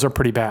Asia, those are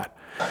pretty bad.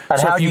 And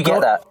so how do you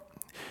get that?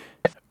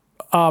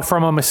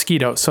 From a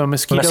mosquito. So a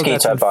mosquito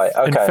bite.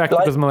 Okay. Infected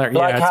with malaria.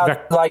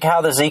 Like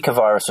how the Zika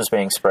virus was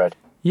being spread.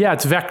 Yeah,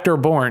 it's vector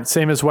borne,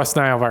 same as West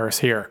Nile virus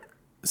here.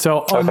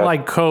 So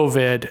unlike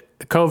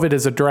COVID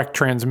is a direct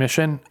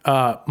transmission.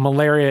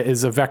 Malaria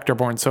is a vector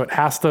borne. So it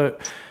has to,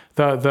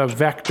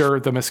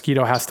 the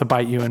mosquito has to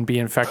bite you and be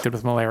infected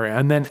with malaria.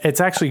 And then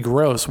it's actually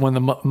gross when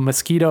the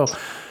mosquito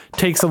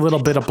takes a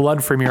little bit of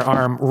blood from your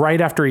arm.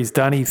 Right after he's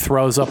done, he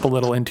throws up a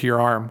little into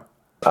your arm.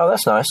 Oh,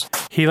 that's nice.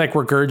 He like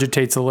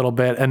regurgitates a little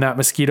bit, and that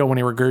mosquito, when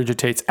he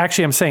regurgitates,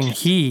 actually I'm saying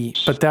he,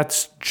 but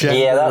that's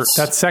gender,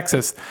 that's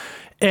sexist.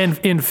 And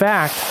in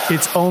fact,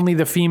 it's only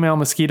the female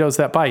mosquitoes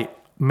that bite.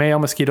 Male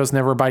mosquitoes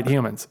never bite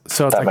humans.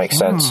 So it's that makes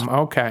sense.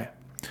 Okay.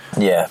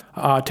 Yeah.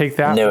 Take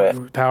that. Knew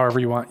it. However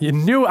you want. I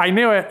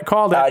knew it.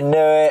 Called it. I knew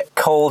it.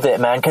 Called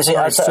it, man. Because go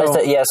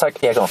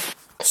on.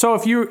 So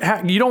if you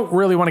don't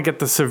really want to get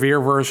the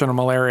severe version of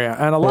malaria,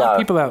 and a lot of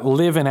people that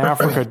live in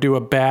Africa do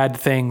a bad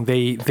thing.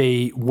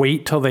 They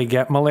wait till they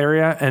get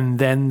malaria and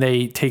then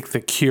they take the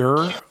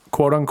cure,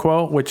 quote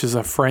unquote, which is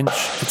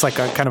it's like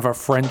a kind of a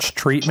French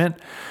treatment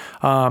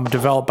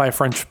developed by a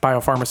French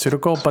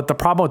biopharmaceutical. But the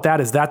problem with that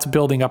is that's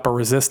building up a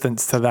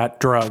resistance to that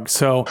drug.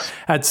 So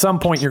at some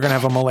point you're going to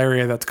have a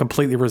malaria that's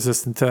completely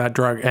resistant to that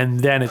drug,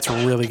 and then it's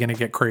really going to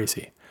get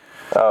crazy.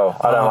 Oh,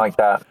 I don't like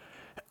that.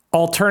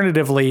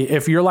 Alternatively,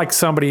 if you're like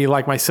somebody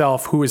like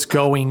myself who is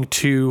going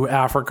to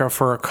Africa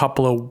for a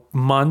couple of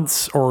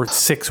months or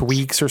 6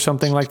 weeks or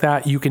something like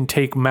that, you can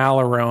take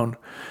Malarone,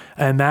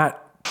 and that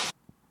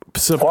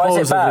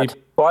supposedly...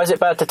 Why is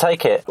it bad to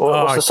take it?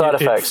 What's the side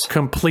effects? It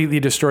completely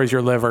destroys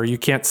your liver. You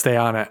can't stay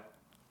on it.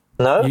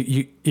 No?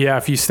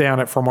 If you stay on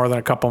it for more than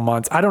a couple of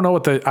months. I don't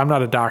know I'm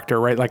not a doctor,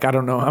 right? Like, I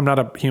don't know. I'm not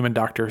a human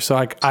doctor. So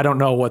like, I don't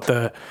know what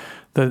the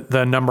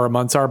number of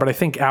months are, but I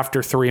think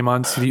after 3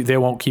 months, they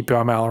won't keep you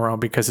on Malarone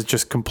because it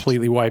just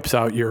completely wipes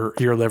out your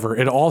liver.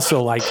 It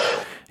also like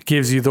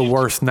gives you the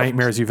worst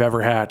nightmares you've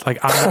ever had. Like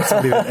I'm not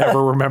somebody that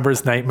ever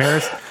remembers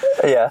nightmares.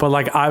 Yeah. But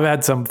like I've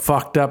had some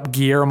fucked up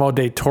Guillermo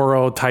del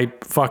Toro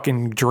type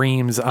fucking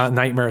dreams,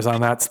 nightmares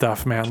on that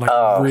stuff, man.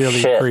 Like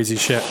really crazy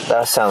shit.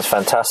 That sounds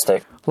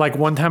fantastic. Like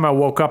one time I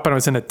woke up and I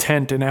was in a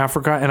tent in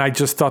Africa and I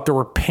just thought there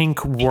were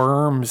pink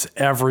worms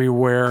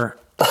everywhere.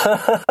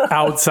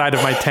 outside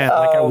of my tent.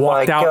 Like I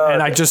walked out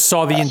and I just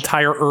saw the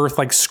entire earth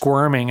like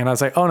squirming, and I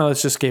was like, oh no,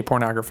 it's just gay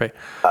pornography.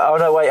 Oh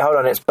no, wait, hold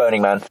on, it's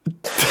Burning Man.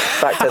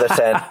 Back to the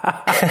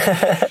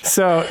tent.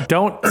 So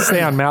don't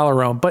stay on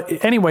Malarone.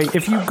 But anyway,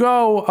 if you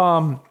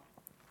go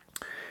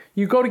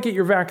to get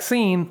your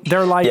vaccine,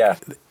 they're like,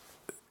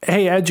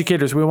 hey,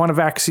 educators, we want to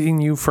vaccine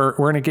you we're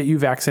going to get you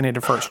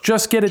vaccinated first.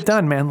 Just get it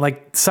done, man.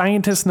 Like,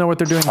 scientists know what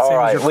they're doing. All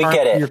right, we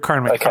get it. Your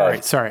karma. Okay. All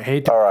right, sorry. I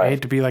hate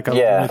to be like a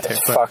lunatic.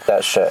 But fuck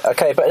that shit.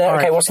 Okay, but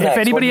what's next? If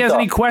anybody has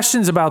any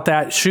questions about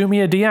that, shoot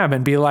me a DM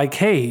and be like,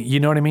 hey, you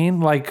know what I mean?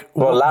 Like,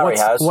 Larry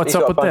what's up with this? He's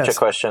got a bunch of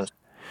questions.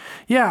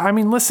 Yeah, I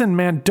mean, listen,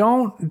 man,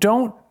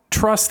 don't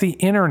trust the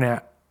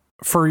internet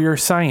for your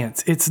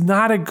science. It's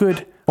not a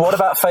good... What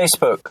about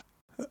Facebook?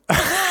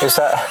 Is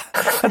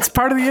That's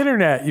part of the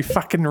internet, you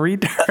fucking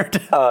retard.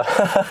 All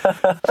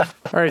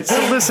right, so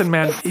listen,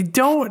 man,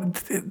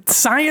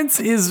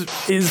 science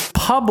is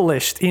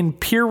published in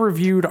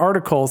peer-reviewed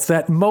articles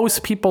that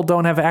most people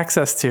don't have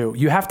access to.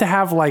 You have to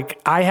have,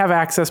 like, I have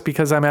access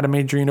because I'm at a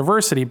major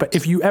university, but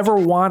if you ever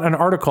want an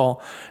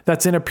article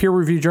that's in a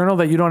peer-reviewed journal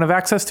that you don't have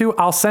access to,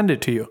 I'll send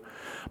it to you.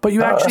 But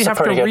you actually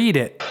have to read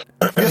it.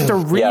 You have to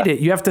read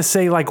it. You have to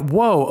say like,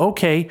 whoa,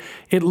 okay,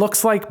 it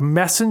looks like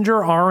messenger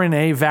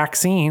RNA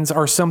vaccines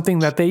are something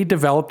that they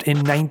developed in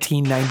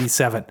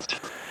 1997.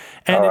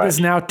 And it is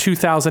now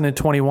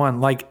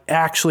 2021. Like,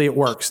 actually it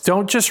works.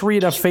 Don't just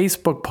read a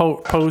Facebook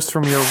post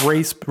from your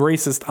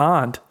racist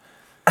aunt.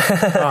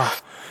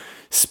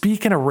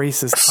 Speaking of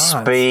racist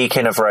aunts.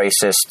 Speaking of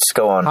racists,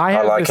 go on.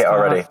 I like it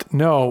already.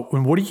 No,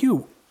 what do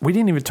you... We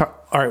didn't even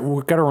talk. All right,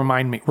 we've got to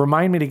remind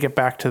me to get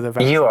back to the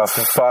vaccine. You are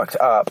fucked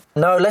up.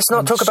 No, let's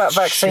not talk about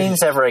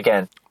vaccines ever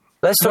again.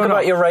 Let's talk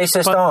about your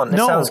racist aunt. It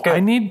sounds good. I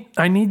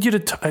need you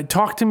to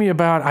talk to me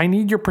about. I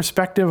need your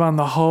perspective on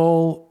the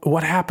whole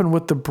what happened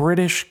with the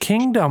British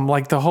Kingdom,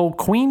 like the whole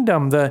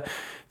queendom,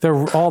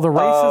 all the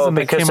racism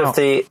that came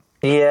out.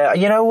 Yeah,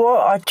 you know what?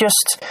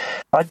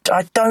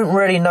 I don't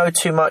really know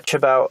too much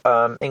about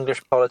English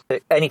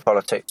politics, any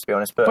politics, to be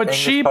honest. But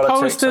she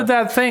posted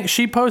that thing.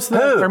 She posted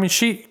that. I mean,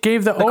 she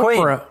gave the Oprah.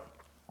 Queen.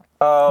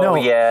 Oh, no,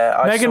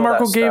 yeah. Meghan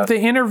Markle gave the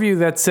interview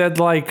that said,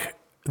 like,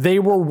 they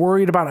were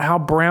worried about how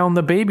brown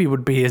the baby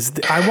would be.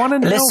 I want to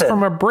know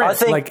from a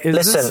Brit,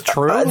 is this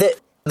true?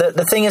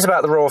 The thing is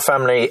about the royal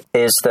family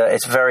is that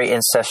it's very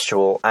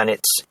incestual, and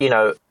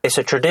it's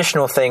a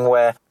traditional thing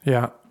where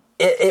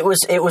it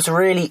was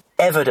really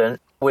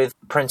evident with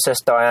Princess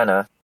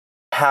Diana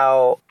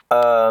how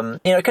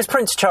because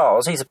Prince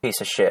Charles, he's a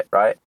piece of shit,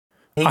 right?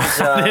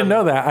 I didn't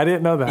know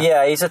that.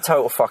 Yeah, he's a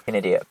total fucking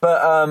idiot.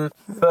 But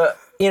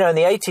in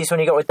the 80s when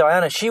he got with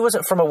Diana, she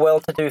wasn't from a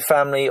well-to-do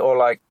family or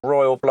like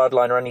royal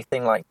bloodline or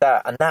anything like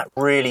that, and that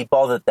really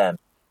bothered them.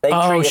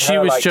 She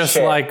was just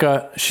like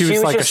a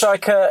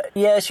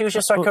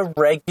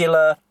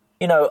regular,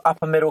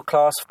 upper middle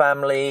class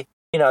family.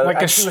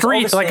 Like a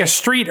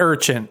street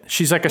urchin.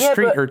 She's like a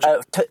street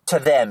urchin. To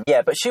them,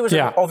 yeah. But she was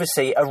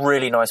obviously a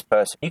really nice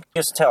person. You can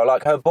just tell,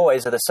 like, her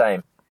boys are the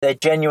same. They're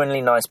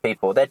genuinely nice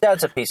people. Their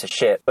dad's a piece of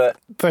shit, but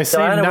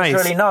Diana was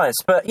really nice.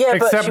 But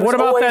except what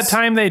about that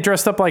time they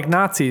dressed up like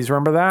Nazis?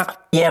 Remember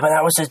that? Yeah, but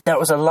that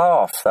was a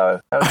laugh, though.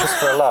 That was just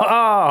for a laugh.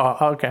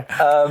 Oh, okay.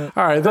 All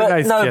right,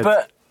 they're nice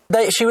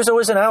kids. She was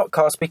always an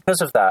outcast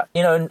because of that,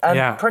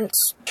 and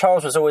Prince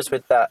Charles was always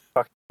with that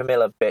fucking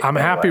Camilla bitch. I'm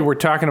happy we're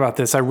talking about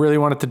this. I really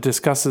wanted to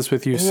discuss this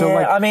with you. So,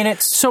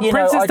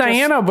 Princess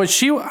Diana, but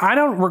I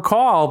don't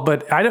recall,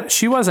 but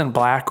she wasn't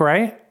black,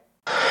 right?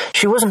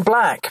 She wasn't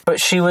black,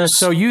 but she was.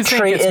 So you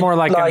think it's more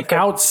like an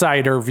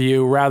outsider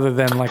view rather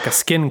than like a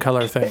skin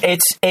color thing?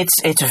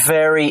 It's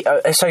very.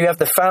 So you have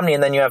the family,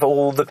 and then you have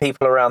all the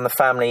people around the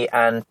family,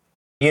 and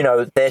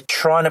they're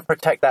trying to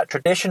protect that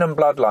tradition and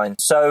bloodline.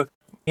 So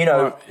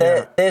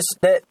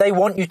they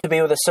want you to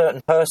be with a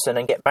certain person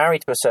and get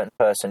married to a certain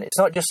person. It's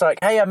not just like,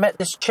 hey, I met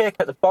this chick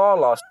at the bar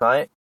last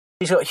night.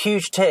 She's got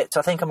huge tits.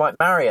 I think I might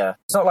marry her.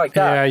 It's not like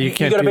that. Yeah, you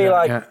can't. You got to be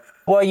like. Yeah.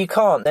 Well, you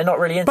can't. They're not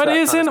really into that. But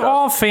isn't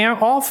all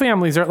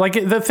families are like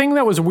the thing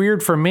that was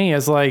weird for me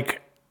is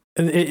like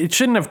it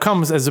shouldn't have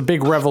come as a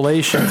big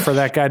revelation for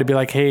that guy to be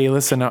like, hey,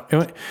 listen,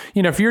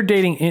 if you're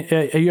dating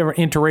you have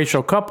an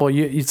interracial couple,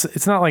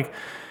 it's not like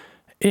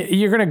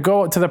you're going to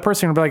go to the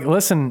person and be like,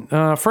 listen,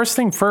 first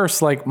thing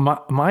first, like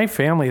my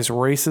family is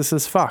racist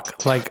as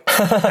fuck. Like,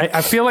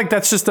 I feel like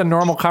that's just a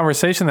normal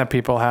conversation that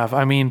people have.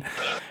 I mean,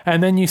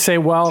 and then you say,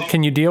 well,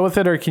 can you deal with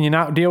it or can you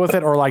not deal with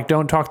it? Or like,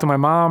 don't talk to my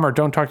mom or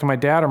don't talk to my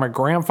dad or my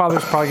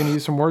grandfather's probably going to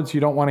use some words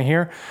you don't want to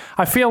hear.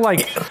 I feel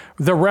like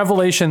the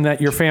revelation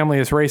that your family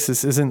is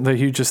racist isn't the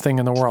hugest thing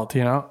in the world,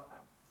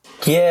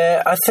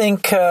 Yeah, I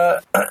think,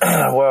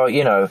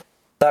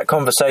 that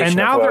conversation. And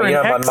now they're in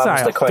exile. My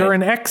mum's the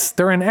queen.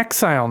 They're in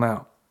exile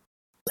now.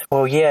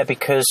 Well, yeah,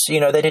 because he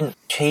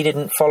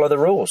didn't follow the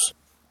rules.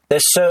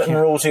 There's certain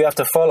rules you have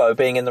to follow.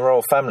 Being in the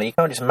royal family, you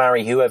can't just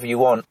marry whoever you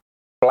want,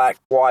 black,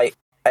 white,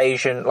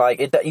 Asian.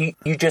 Like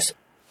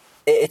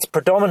it's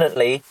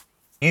predominantly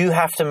you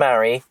have to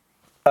marry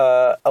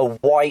a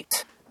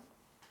white,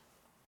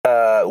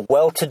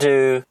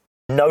 well-to-do,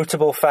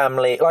 notable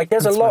family. Like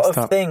there's a lot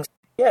of things.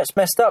 it's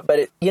messed up,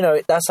 but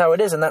that's how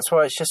it is, and that's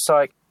why it's just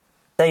like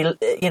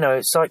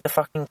it's like the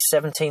fucking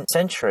 17th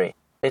century.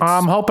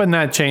 I'm hoping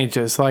that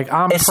changes. Like,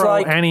 I'm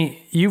pro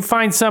you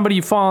find somebody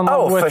you fall in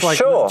love with, like,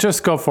 sure.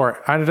 Just go for it.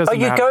 It doesn't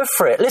matter. Go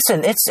for it.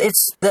 Listen,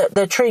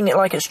 they're treating it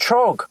like it's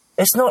trog.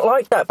 It's not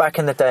like that back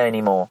in the day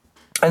anymore.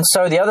 And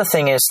so the other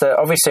thing is that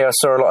obviously I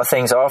saw a lot of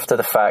things after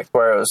the fact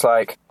where it was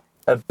like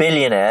a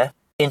billionaire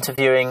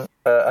interviewing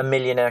a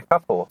millionaire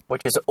couple,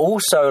 which is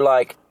also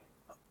like,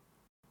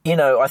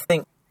 I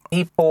think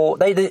people,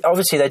 they did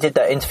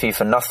that interview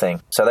for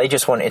nothing. So they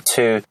just wanted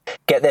to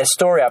get their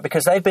story out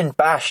because they've been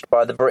bashed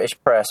by the British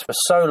press for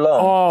so long.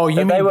 Oh,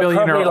 you mean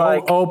billionaire,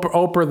 like,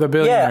 Oprah the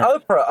billionaire. Yeah,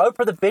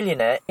 Oprah the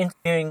billionaire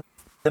interviewing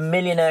the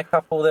millionaire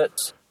couple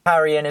that's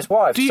Harry and his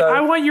wife.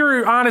 I want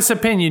your honest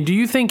opinion. Do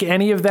you think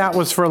any of that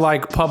was for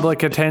like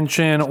public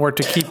attention or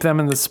to keep them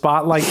in the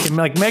spotlight?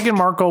 Like Meghan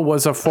Markle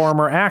was a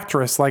former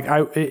actress. Like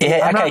check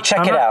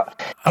it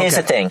out. Here's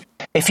the thing: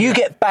 if you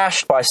get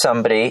bashed by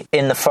somebody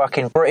in the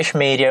fucking British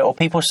media or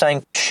people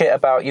saying shit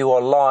about you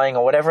or lying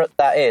or whatever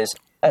that is.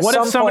 What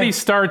if somebody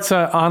starts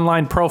an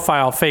online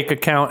profile, fake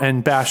account,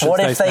 and bashes?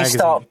 What if they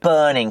start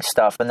burning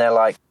stuff and they're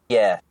like,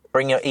 yeah.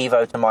 Bring your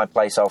Evo to my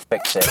place, I'll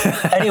fix it.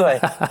 Anyway,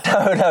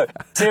 no.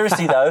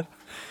 Seriously though,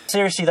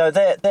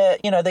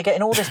 they're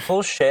getting all this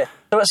bullshit.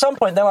 So at some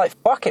point they're like,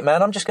 fuck it,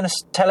 man, I'm just going to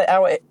tell it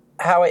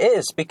how it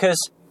is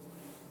because,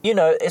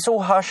 it's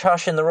all hush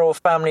hush in the royal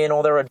family and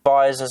all their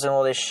advisors and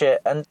all this shit.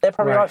 And they're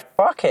probably like,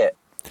 fuck it.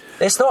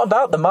 It's not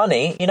about the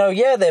money.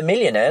 They're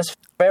millionaires,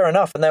 fair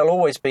enough. And they'll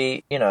always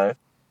be,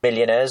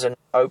 millionaires and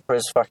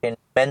Oprah's fucking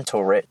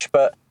mental rich.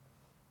 But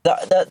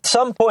at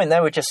some point they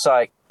were just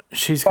like,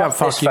 she's got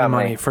fuck you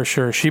money for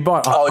sure. She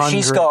bought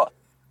she's got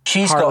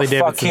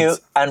fuck you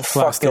and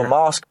fuck your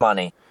mask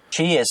money.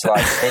 She is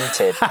like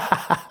minted.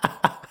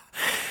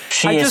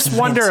 I just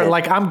wonder,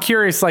 like, I'm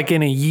curious, like,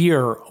 in a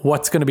year,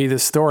 what's going to be the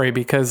story?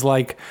 Because,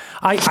 like,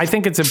 I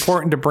think it's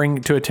important to bring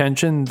to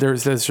attention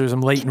there's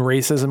some latent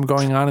racism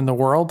going on in the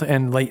world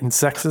and latent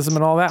sexism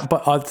and all that.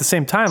 But at the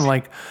same time,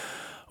 like,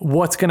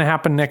 what's going to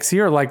happen next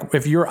year? Like,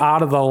 if you're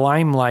out of the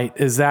limelight,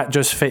 is that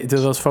just do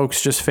those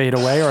folks just fade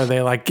away? Or are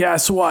they like,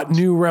 guess what?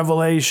 New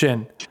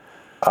revelation.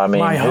 I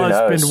mean, my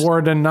husband wore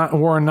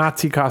a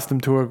Nazi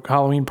costume to a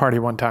Halloween party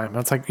one time.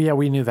 It's like, yeah,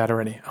 we knew that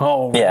already.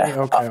 Oh, yeah.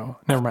 Okay.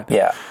 Never mind.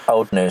 Yeah.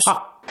 Old news.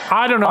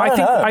 I don't know.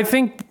 I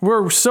think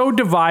we're so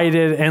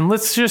divided, and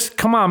let's just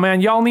come on,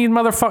 man. Y'all need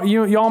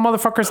y'all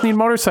motherfuckers need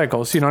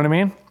motorcycles. You know what I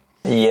mean?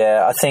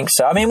 Yeah, I think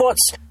so. I mean,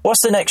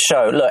 what's the next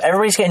show? Look,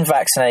 everybody's getting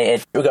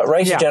vaccinated. We've got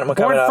Race Gentlemen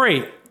coming up. Born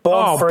Free,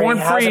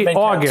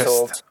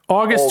 August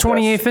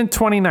 28th and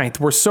 29th.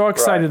 We're so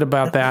excited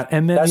about that.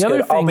 And then the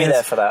other thing I'll be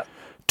there for that.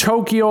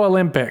 Tokyo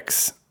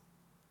Olympics.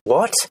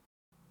 What?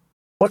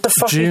 What the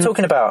fuck are you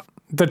talking about?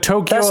 The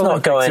Tokyo Olympics. That's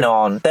not going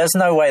on. There's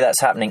no way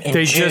that's happening in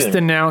June.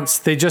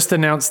 They just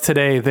announced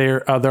today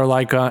they're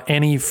like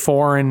any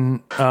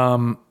foreign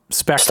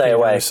spectators. Stay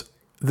away.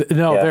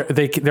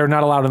 They're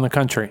not allowed in the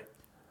country.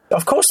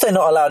 Of course they're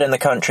not allowed in the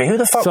country. Who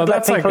the fuck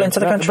let people into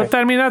the country? But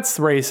I mean, that's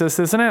racist,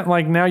 isn't it?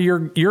 Like, now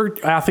your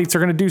athletes are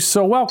going to do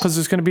so well because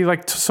there's going to be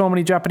like so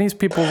many Japanese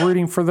people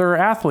rooting for their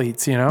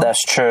athletes,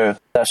 That's true.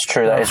 That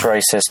is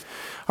racist.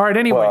 All right,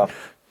 anyway.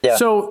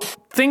 So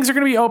things are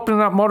going to be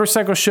opening up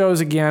motorcycle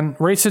shows again.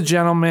 Race of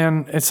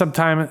Gentlemen at some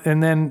time,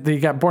 and then they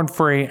got Born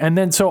Free, and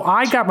then so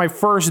I got my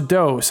first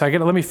dose.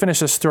 Let me finish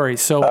the story.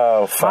 So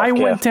I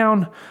went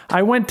down.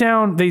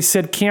 They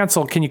said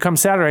cancel. Can you come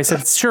Saturday? I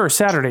said sure,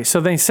 Saturday.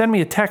 So they send me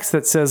a text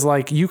that says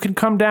like you can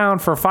come down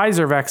for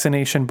Pfizer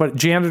vaccination, but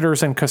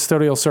janitors and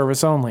custodial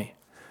service only.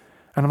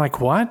 And I'm like,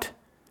 what?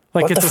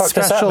 Like, it's a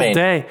special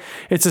day.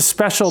 It's a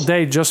special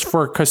day just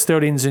for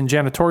custodians and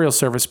janitorial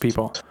service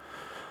people.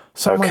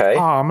 So I'm like,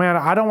 oh man,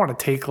 I don't want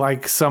to take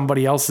like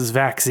somebody else's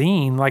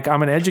vaccine. Like,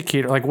 I'm an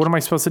educator. Like, what am I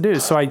supposed to do?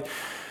 So I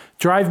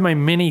drive my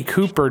Mini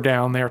Cooper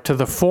down there to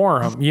the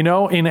Forum, in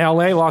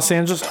LA, Los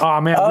Angeles.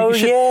 Oh man.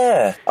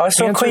 Yeah. I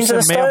saw Queens of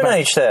the Stone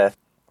Age there.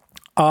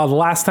 The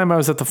last time I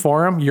was at the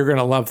Forum, you're going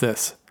to love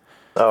this.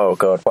 Oh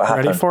God. What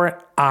happened? Ready for it?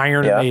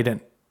 Iron Maiden.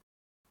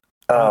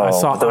 I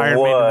saw Iron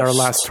Maiden on their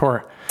last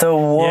tour. The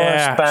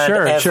worst band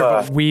ever.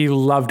 Sure. We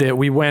loved it.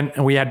 We went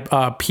and we had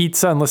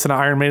pizza and listened to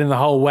Iron Maiden the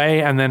whole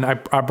way. And then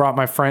I brought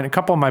my friend, a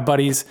couple of my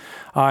buddies,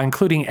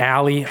 including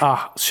Allie.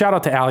 Shout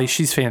out to Allie.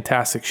 She's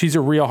fantastic. She's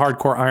a real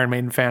hardcore Iron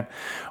Maiden fan.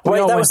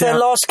 Wait, that was their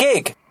last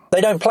gig?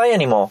 They don't play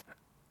anymore?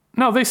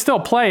 No, they still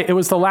play. It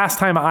was the last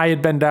time I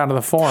had been down to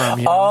the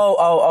Forum. I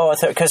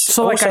thought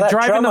I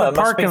drive into the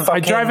parking. I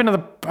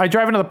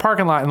drive into the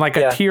parking lot, and like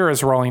a tear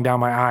is rolling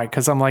down my eye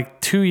because I'm like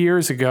 2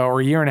 years ago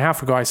or a year and a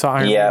half ago I saw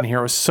Iron Maiden here.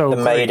 It was so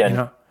great.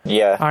 Maiden.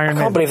 Yeah, I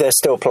can't believe they're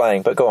still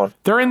playing. But go on.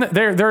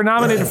 They're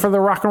nominated for the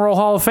Rock and Roll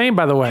Hall of Fame,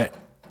 by the way.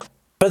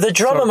 But the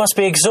drummer must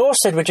be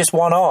exhausted with just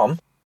one arm.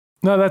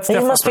 No, he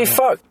must be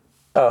fucked.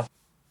 Oh,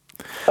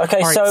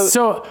 okay.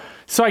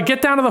 So I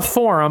get down to the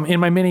forum in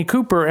my Mini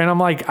Cooper and I'm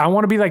like, I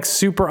want to be like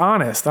super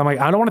honest. I'm like,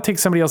 I don't want to take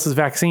somebody else's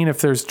vaccine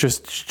if there's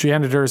just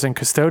janitors and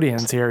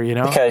custodians here, you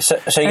know? Okay, so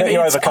you got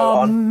your overcoat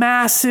on. It's a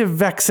massive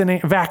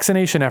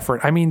vaccination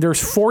effort. I mean,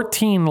 there's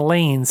 14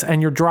 lanes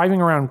and you're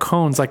driving around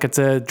cones like it's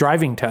a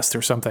driving test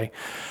or something.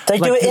 They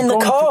do it in the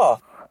car?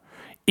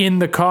 In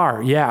the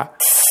car, yeah.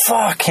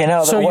 Fucking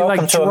hell, so you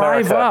like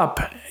drive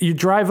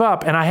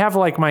up and I have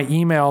like my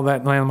email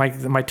that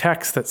my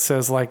text that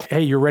says like,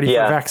 hey, you're ready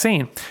for a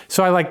vaccine.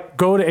 So I like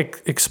go to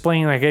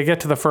explain, like I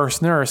get to the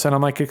first nurse and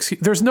I'm like,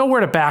 there's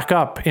nowhere to back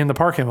up in the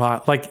parking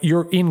lot. Like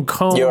you're in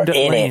coned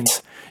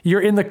lanes.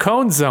 You're in the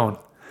cone zone.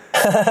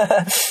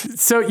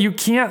 So you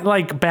can't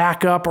like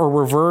back up or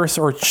reverse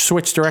or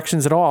switch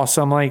directions at all.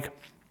 So I'm like,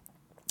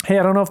 hey,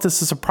 I don't know if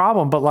this is a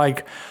problem, but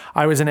like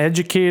I was an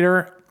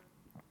educator,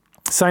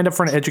 signed up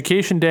for an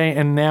education day,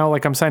 and now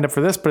like I'm signed up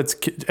for this,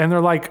 and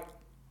they're like,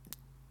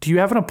 do you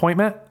have an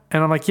appointment?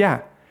 And I'm like,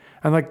 yeah.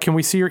 I'm like, can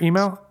we see your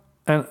email?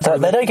 And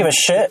they don't give a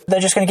shit.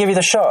 They're just going to give you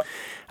the shot.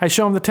 I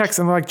show them the text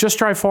and they're like, just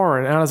drive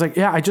forward. And I was like,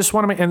 yeah, I just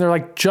want to make, and they're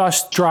like,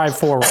 just drive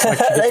forward. Like,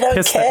 they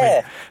don't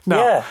care. No.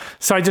 Yeah.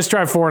 So I just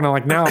drive forward and I'm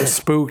like, now I'm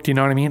spooked, you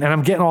know what I mean? And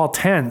I'm getting all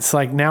tense.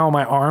 Like now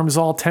my arm's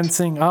all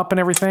tensing up and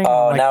everything.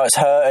 Oh, like, now it's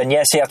hurting.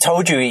 Yeah, see, I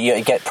told you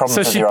get problems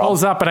with your arm. So she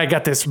pulls up and I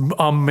got this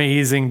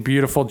amazing,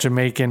 beautiful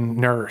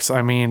Jamaican nurse.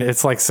 I mean,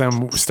 it's like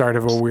some start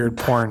of a weird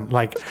porn.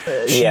 Like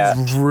she's She's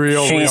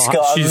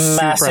got a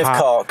massive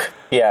cock.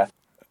 Yeah.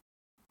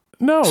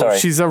 No,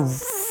 she's a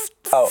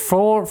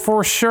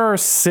for sure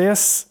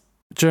cis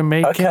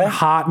Jamaican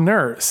hot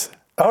nurse.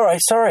 All right,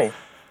 sorry.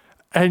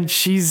 And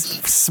she's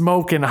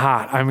smoking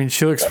hot. I mean,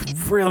 she looks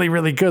really,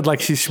 really good.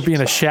 Like she should be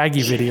in a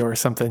Shaggy video or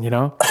something, you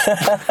know?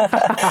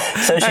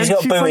 So she's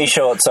got booty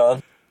shorts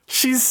on.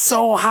 She's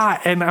so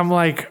hot. And I'm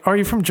like, are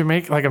you from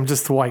Jamaica? Like, I'm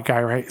just a white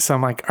guy, right? So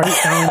I'm like, are you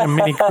in a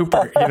Mini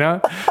Cooper, you know?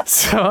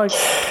 So like,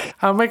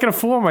 I'm making a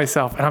fool of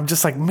myself. And I'm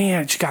just like,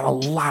 man, she got a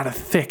lot of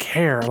thick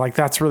hair. Like,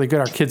 that's really good.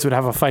 Our kids would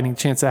have a fighting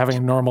chance of having a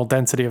normal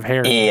density of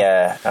hair.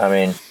 Yeah, I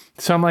mean.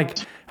 So I'm like,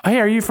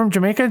 hey, are you from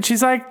Jamaica? And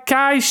she's like,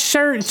 she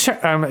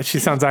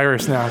sounds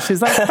Irish now.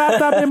 She's like, no,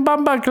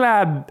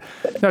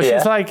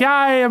 she's like, yeah,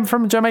 I am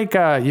from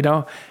Jamaica, you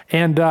know?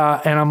 And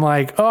I'm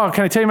like, oh,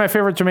 can I tell you my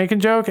favorite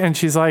Jamaican joke? And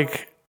she's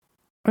like,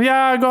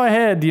 yeah, go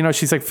ahead. You know,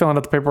 she's like filling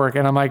out the paperwork.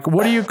 And I'm like,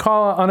 what do you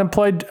call an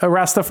unemployed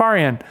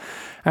Rastafarian?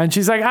 And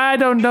she's like, I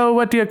don't know.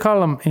 What do you call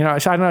them? You know, I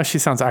don't know. She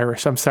sounds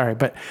Irish. I'm sorry.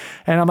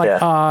 And I'm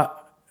like,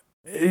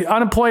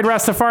 unemployed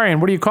Rastafarian.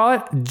 What do you call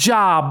it?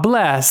 Job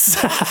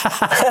bless.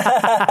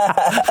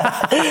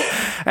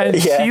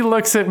 And she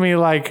looks at me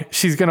like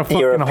she's going to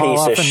fucking haul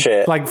off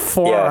and like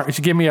forearm.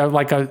 She give me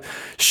a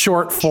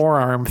short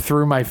forearm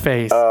through my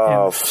face.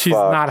 Oh, and she's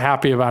not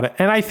happy about it.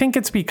 And I think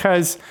it's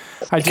because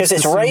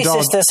it's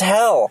racist as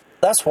hell.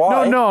 That's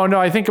why. No.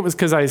 I think it was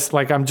because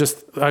I'm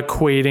just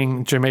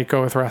equating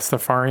Jamaica with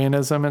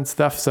Rastafarianism and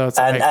stuff. So it's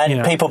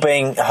people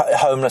being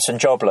homeless and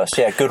jobless.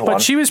 Yeah, good one.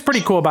 But she was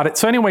pretty cool about it.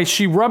 So anyway,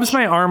 she rubs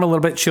my arm a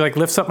little bit. She like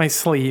lifts up my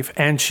sleeve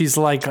and she's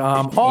like,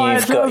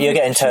 you're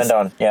getting turned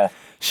on. Yeah.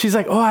 She's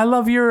like, oh, I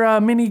love your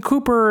Mini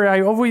Cooper.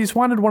 I always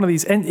wanted one of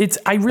these. And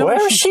I realized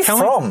where is she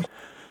from?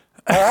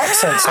 Her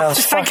accent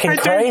sounds fucking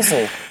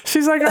crazy.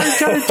 She's like,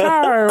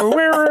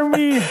 where are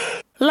we?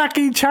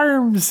 Lucky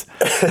Charms.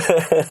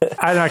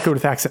 I'm not good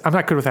with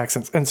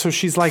accents. And so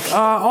she's like,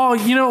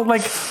 why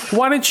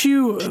don't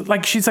you,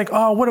 like, she's like,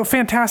 oh, what a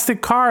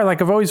fantastic car.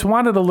 Like, I've always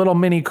wanted a little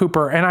Mini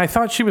Cooper. And I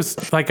thought she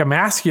was like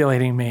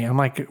emasculating me. I'm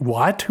like,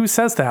 what? Who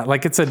says that?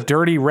 Like, it's a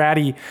dirty,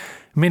 ratty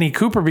Mini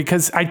Cooper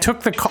because I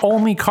took the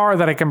only car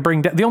that I can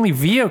bring down, the only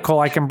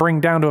vehicle I can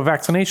bring down to a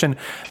vaccination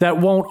that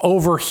won't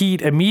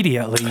overheat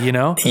immediately, you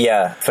know?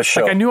 Yeah, for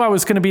sure. Like I knew I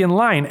was going to be in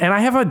line and I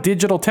have a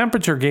digital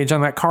temperature gauge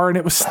on that car and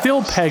it was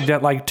still pegged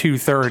at like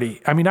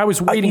 230. I mean, I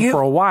was waiting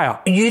for a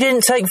while. You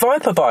didn't take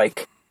Viper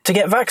Bike to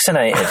get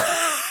vaccinated.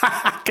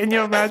 Can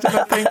you imagine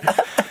that thing?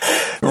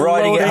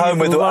 Riding it home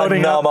with a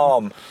numb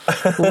arm.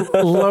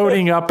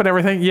 Loading up and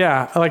everything.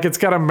 Yeah. Like it's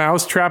got a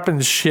mouse trap and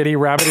shitty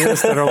rabbit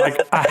ears that are like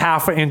a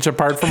half an inch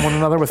apart from one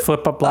another with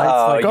flip up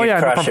lights.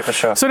 Crash it for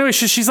sure. So anyway,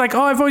 she's like,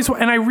 oh, I've always,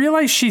 and I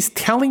realize she's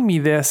telling me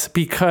this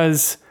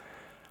because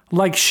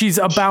like she's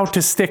about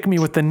to stick me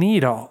with the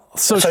needle.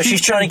 So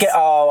she's trying to get,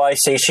 I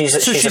see.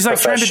 She's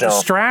like trying to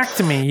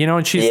distract me, you know,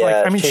 and she's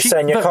like, I mean, she's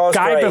saying your car's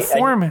guy great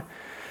before me.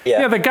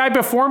 Yeah, the guy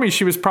before me,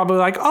 she was probably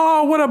like,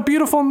 oh, what a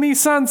beautiful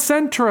Nissan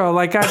Sentra.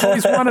 Like, I've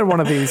always wanted one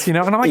of these, you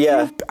know? And I'm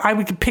like, I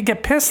would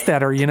get pissed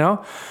at her, you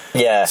know?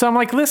 Yeah. So I'm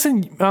like,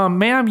 listen,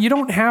 ma'am, you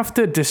don't have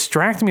to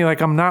distract me like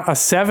I'm not a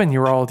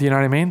 7-year-old, you know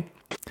what I mean?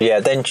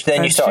 Yeah, then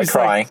you started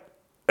crying.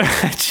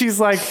 Like, she's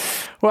like,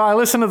 well, I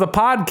listened to the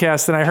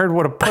podcast and I heard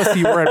what a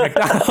pussy you were at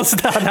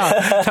McDonald's.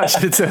 No,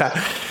 she didn't say that.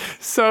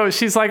 So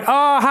she's like,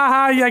 oh,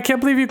 I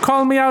can't believe you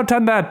called me out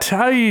on that.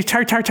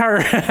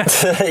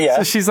 Yeah.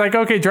 So she's like,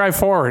 okay, drive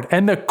forward.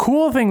 And the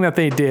cool thing that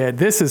they did,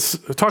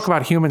 talk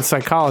about human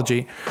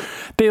psychology.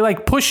 they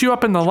like push you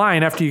up in the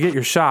line after you get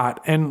your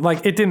shot, and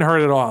like it didn't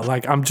hurt at all.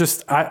 Like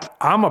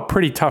I'm a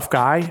pretty tough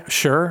guy,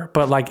 sure,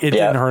 but like it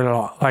didn't hurt at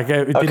all. Like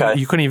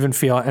you couldn't even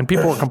feel it, and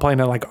people were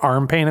complaining like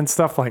arm pain and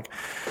stuff. Like,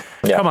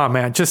 come on,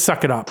 man, just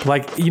suck it up.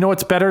 Like, you know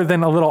what's better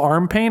than a little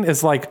arm pain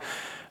is like.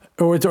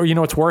 Or you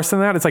know what's worse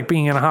than that? It's like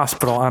being in a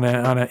hospital on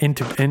a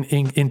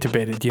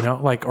intubated, you know,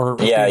 like or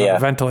on a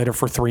ventilator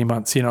for 3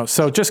 months, you know.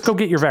 So just go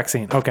get your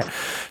vaccine. Okay.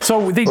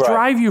 So they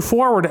drive you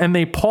forward and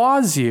they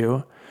pause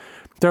you.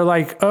 They're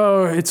like,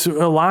 oh, it's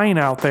a line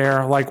out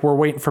there. Like, we're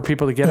waiting for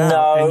people to get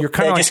out. And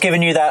they're just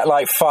giving you that,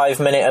 like, 5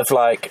 minute of,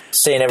 like,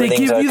 seeing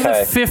everything's okay. They give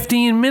you the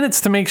 15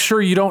 minutes to make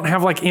sure you don't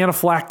have, like,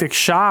 anaphylactic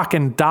shock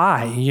and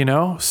die, you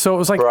know? So it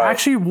was like,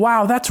 actually,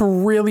 wow, that's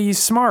really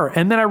smart.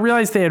 And then I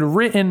realized they had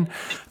written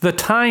the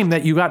time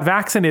that you got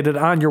vaccinated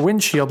on your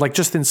windshield, like,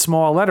 just in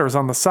small letters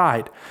on the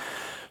side.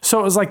 So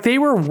it was like they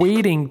were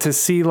waiting to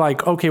see,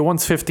 like, okay,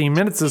 once 15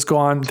 minutes is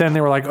gone, then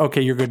they were like,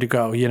 okay, you're good to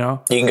go, you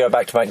know? You can go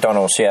back to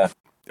McDonald's,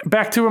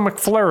 back to a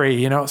McFlurry,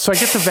 you know? So I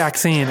get the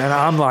vaccine and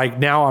I'm like,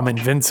 now I'm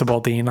invincible,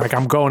 Dean. Like,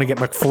 I'm going to get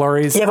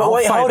McFlurries. Yeah,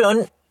 but hold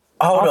on.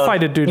 I'll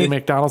fight a dude at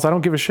McDonald's. I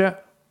don't give a shit.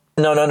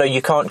 No,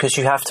 you can't, because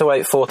you have to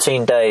wait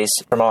 14 days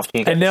from after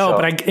you get the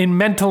shot. But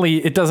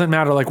mentally, it doesn't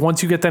matter. Like,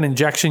 once you get that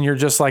injection, you're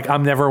just like,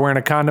 I'm never wearing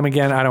a condom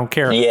again. I don't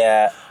care.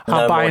 Yeah.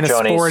 I'm buying a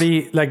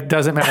Sporty. Like,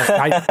 doesn't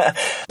matter.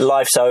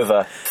 Life's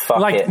over.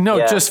 Fuck it.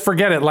 No, just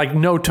forget it. Like,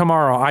 no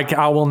tomorrow.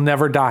 I will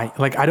never die.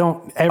 Like, I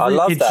don't ever. I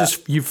love that.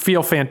 Just, you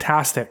feel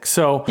fantastic.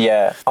 So,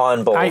 yeah,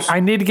 iron balls. I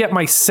need to get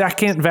my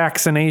second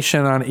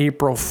vaccination on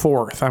April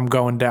 4th. I'm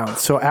going down.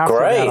 So, after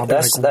that, I'll be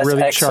like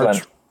really excellent.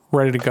 Charged,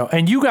 ready to go.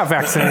 And you got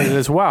vaccinated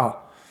as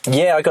well.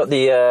 Yeah, I got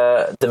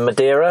the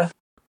Madeira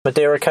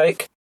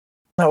cake.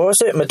 No, what was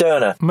it?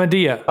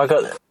 Medea. I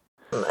got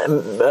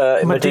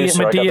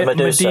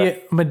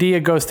Medea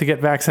goes to get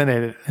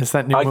vaccinated. Is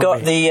that new movie? I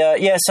got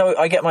the so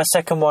I get my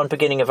second one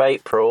beginning of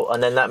April,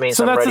 and then that means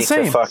I'm ready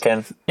to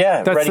fucking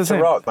ready to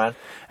rock, man.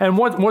 And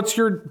what's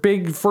your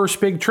first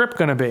big trip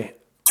going to be?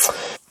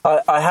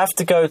 I have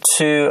to go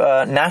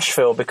to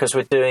Nashville because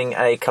we're doing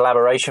a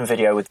collaboration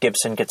video with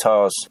Gibson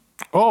Guitars.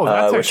 Oh,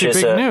 that's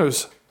actually big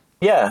news.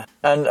 Yeah,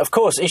 and of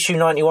course, issue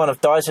 91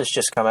 of Dice has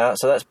just come out,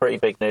 so that's pretty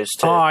big news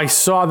too. Oh, I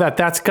saw that.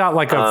 That's got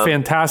like a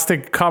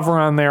fantastic cover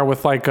on there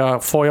with like a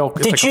foil.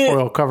 It's like a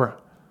foil cover.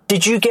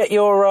 Did you get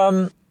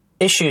your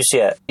issues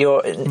yet?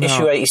 Your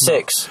issue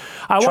 86.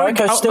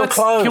 Trico's still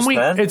closed,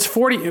 man. It's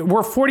 40.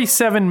 We're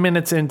 47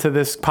 minutes into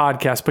this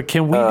podcast, but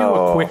can we do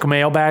a quick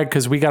mailbag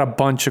because we got a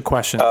bunch of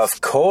questions?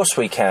 Of course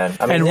we can.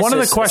 I mean, and one of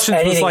the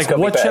questions was like,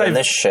 "What should I?"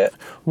 This shit.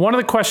 One of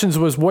the questions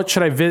was, "What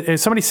should I visit?"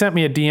 Somebody sent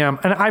me a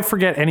DM, and I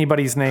forget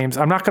anybody's names.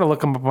 I'm not going to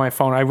look them up on my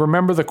phone. I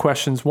remember the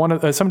questions.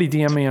 Somebody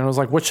DM'd me and was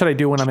like, "What should I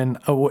do when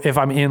if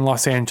I'm in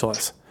Los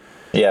Angeles?"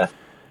 Yeah,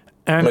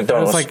 and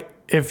McDonald's. I was like,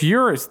 "If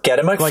you're get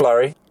a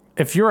McFlurry." Like,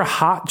 if you're a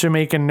hot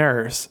Jamaican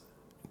nurse,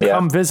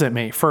 come visit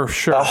me for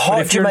sure. A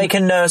hot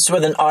Jamaican nurse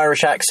with an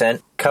Irish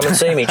accent, come and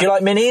see me. Do you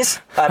like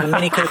minis? I have a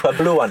Mini Cooper,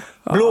 blue one.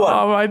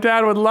 Oh, my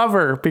dad would love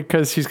her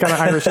because she's got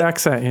an Irish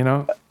accent, you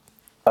know?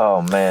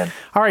 Oh, man.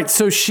 All right,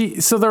 so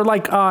they're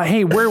like,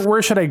 hey,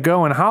 where should I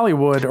go in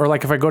Hollywood? Or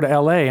like if I go to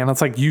LA, and it's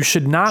like, you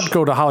should not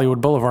go to Hollywood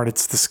Boulevard.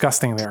 It's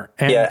disgusting there.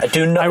 And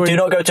do not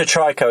go to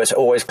Trico. It's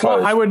always closed.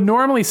 Well, I would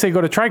normally say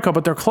go to Trico,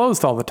 but they're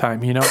closed all the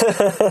time, you know?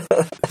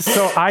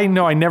 So I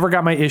know I never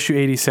got my issue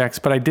 86,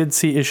 but I did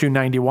see issue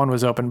 91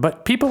 was open.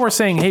 But people were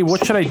saying, hey,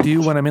 what should I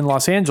do when I'm in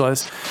Los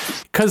Angeles?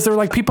 Because they're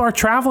like, people are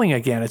traveling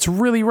again. It's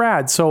really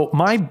rad. So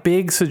my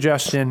big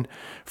suggestion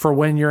for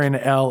when you're in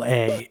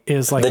LA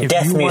is like the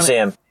Death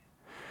Museum.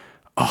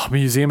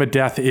 Museum of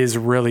Death is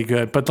really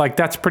good, but like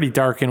that's pretty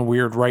dark and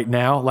weird right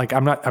now. Like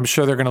I'm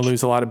sure they're going to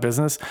lose a lot of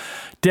business.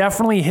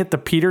 Definitely hit the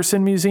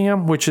Peterson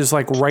Museum, which is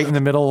like right in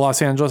the middle of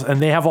Los Angeles,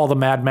 and they have all the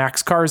Mad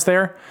Max cars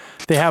there.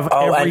 They have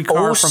every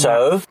car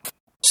also,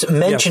 from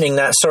mentioning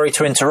that, sorry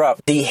to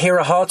interrupt, the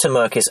Hirahata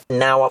Merc is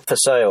now up for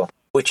sale,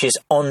 which is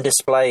on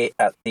display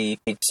at the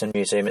Peterson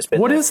Museum. It's been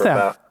what is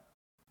that?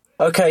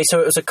 Okay, so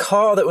it was a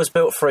car that was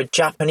built for a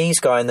Japanese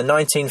guy in the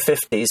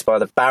 1950s by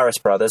the Barris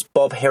brothers,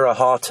 Bob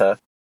Hirahata.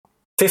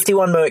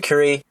 51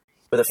 Mercury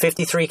with a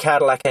 53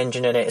 Cadillac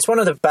engine in it. It's one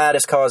of the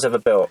baddest cars ever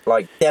built.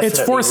 Like, definitely it's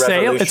for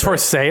sale. It's for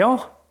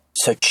sale.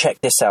 So check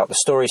this out. The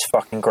story's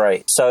fucking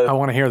great. So I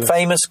want to hear this.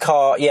 Famous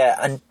car, yeah.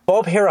 And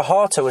Bob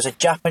Hirahata was a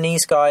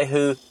Japanese guy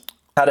who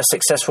had a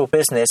successul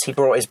business. He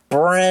brought his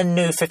brand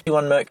new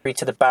 51 Mercury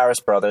to the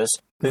Barris brothers.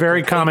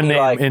 Very common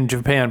name in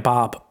Japan,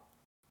 Bob.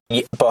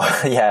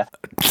 Yeah.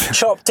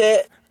 Chopped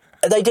it.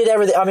 They did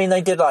everything. I mean,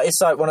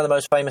 it's like one of the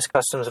most famous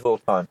customs of all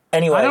time.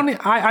 Anyway,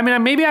 I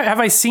mean, maybe have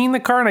I seen the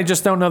car and I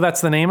just don't know that's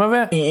the name of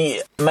it?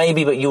 Yeah,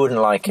 maybe, but you wouldn't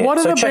like it. What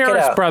are the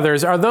Barris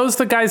brothers? Are those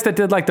the guys that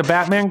did like the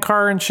Batman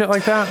car and shit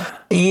like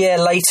that? Yeah,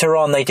 later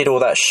on they did all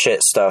that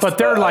shit stuff. But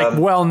they're like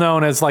well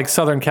known as like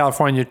Southern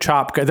California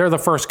chop. They're the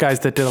first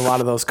guys that did a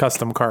lot of those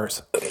custom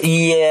cars.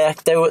 Yeah,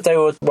 they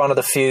were one of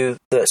the few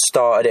that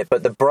started it.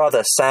 But the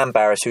brother Sam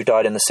Barris, who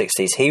died in the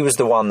 60s, he was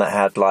the one that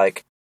had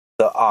like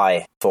the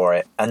eye for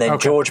it. And then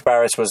George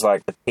Barris was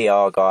like the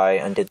PR guy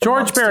and did the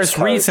George Barris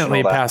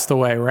recently passed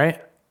away,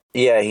 right?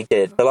 Yeah, he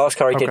did. The last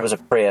car he did was a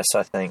Prius,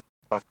 I think.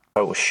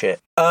 Total shit.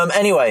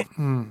 Anyway,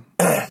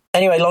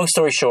 long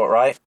story short,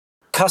 right?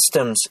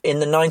 Customs in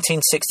the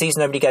 1960s,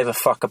 nobody gave a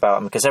fuck about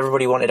them because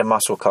everybody wanted a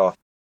muscle car.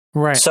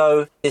 Right.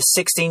 So this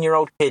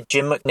 16-year-old kid,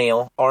 Jim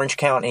McNeil, Orange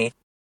County,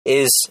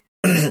 is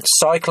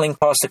cycling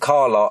past a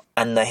car lot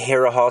and the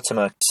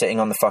Hirohata sitting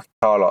on the fucking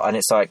car lot, and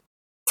it's like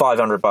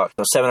 $500 or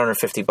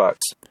 $750,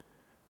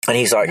 and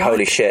he's like,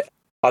 "Holy shit,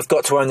 I've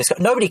got to own this car."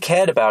 Nobody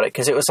cared about it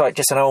because it was like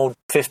just an old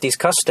 50s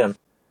custom.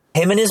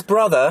 Him and his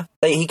brother,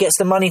 he gets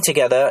the money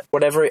together,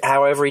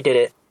 however he did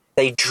it.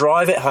 They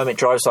drive it home. It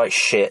drives like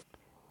shit.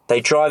 They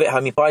drive it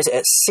home. He buys it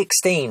at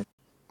 16.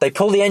 They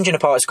pull the engine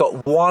apart. It's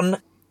got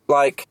one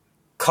like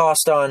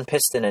cast iron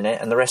piston in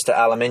it, and the rest are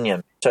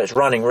aluminium. So it's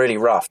running really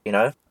rough, you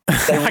know.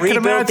 They I can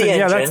imagine.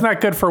 Yeah, that's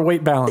not good for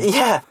weight balance.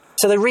 Yeah.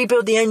 So they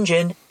rebuild the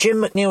engine. Jim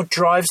McNeil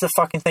drives the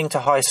fucking thing to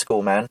high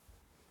school, man.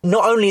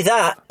 Not only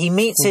that, he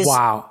meets his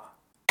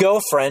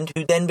girlfriend,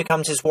 who then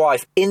becomes his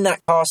wife, in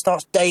that car,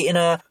 starts dating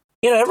her.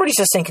 You know, everybody's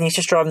just thinking he's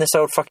just driving this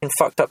old fucking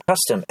fucked up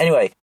custom.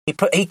 Anyway,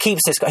 he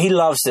keeps this car. He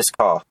loves this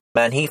car,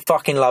 man. He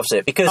fucking loves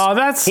it because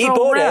he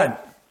bought it.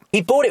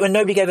 He bought it when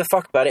nobody gave a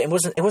fuck about it. It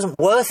wasn't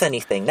worth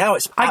anything. Now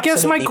it's I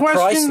guess my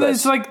question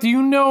priceless. is, like, do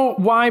you know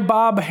why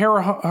Bob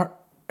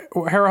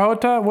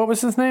Hirohata, what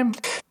was his name?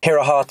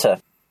 Hirohata.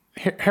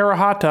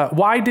 Hirohata.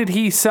 Why did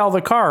he sell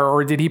the car,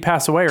 or did he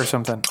pass away or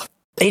something?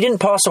 He didn't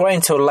pass away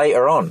until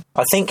later on.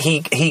 I think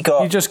he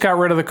just got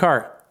rid of the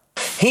car.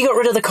 He got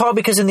rid of the car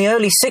because in the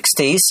early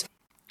 60s,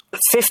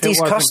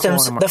 50s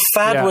customs, the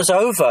fad was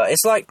over.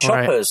 It's like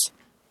choppers.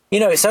 Right. You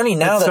know, it's only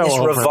now that this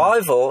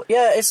revival.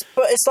 Yeah, it's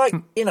like,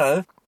 you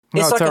know,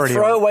 it's like a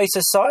throwaway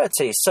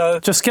society. So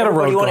just get a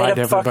Road Glide,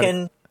 everybody.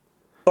 Fucking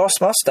Boss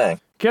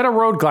Mustang. Get a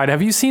Road Glide.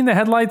 Have you seen the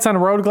headlights on a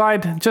Road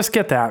Glide? Just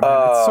get that,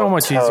 man. It's so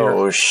much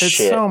easier. Shit.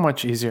 It's so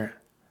much easier.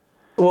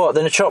 What,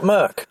 than a Chop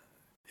Merc?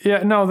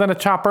 Yeah, no, than a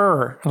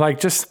chopper. Like,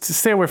 just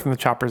stay away from the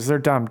choppers. They're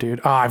dumb, dude.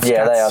 Oh, I've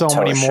got so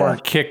many more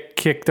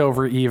kicked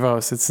over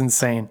Evos. It's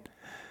insane.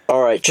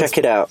 All right, check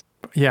it out.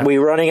 Yeah.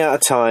 We're running out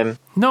of time.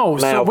 No,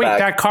 so wait,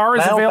 that car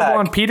is available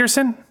on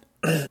Peterson?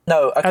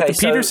 No, okay. At the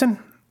Peterson?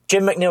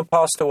 Jim McNeil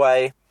passed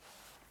away,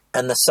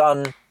 and the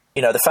son,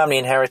 you know, the family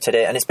inherited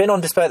it, and it's been on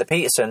display at the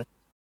Peterson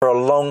for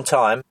a long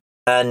time,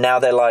 and now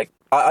they're like,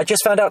 I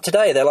just found out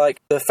today, they're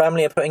like, the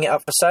family are putting it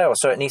up for sale,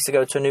 so it needs to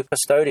go to a new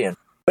custodian.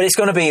 But it's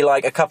going to be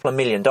like a couple of $1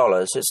 million.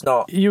 It's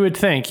not. You would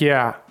think,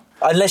 yeah.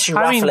 Unless you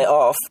raffle it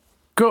off,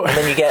 and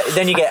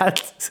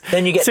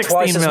then you get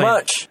twice as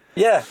much.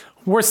 Yeah.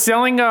 We're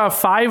selling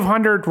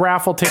 500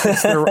 raffle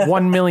tickets. They're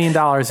 $1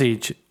 million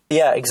each.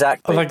 Yeah,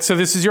 exactly. Like, so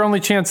this is your only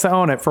chance to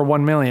own it for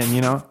 $1 million.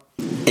 You know.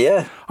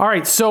 Yeah. All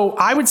right. So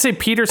I would say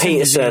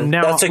Peterson.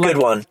 Now, that's a good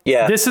one.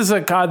 Yeah. This is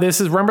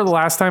remember the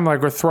last time,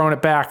 like, we're throwing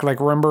it back. Like,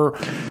 remember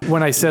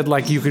when I said,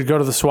 like, you could go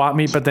to the swap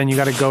meet, but then you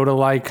got to go to,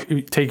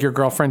 like, take your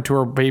girlfriend to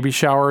her baby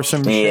shower or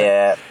some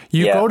shit.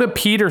 You go to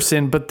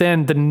Peterson, but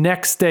then the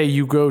next day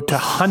you go to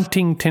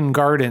Huntington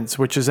Gardens,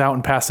 which is out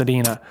in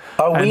Pasadena.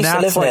 Oh, we used to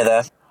live near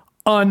there.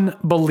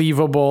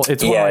 Unbelievable.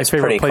 It's one of my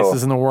favorite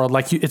places in the world.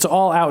 Like, it's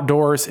all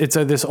outdoors. It's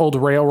this old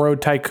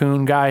railroad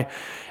tycoon guy,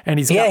 and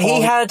he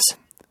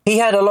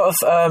had a lot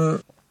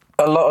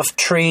of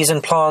trees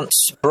and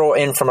plants brought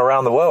in from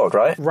around the world,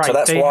 right? Right. So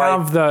that's why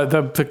have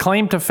the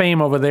claim to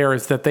fame over there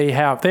is that they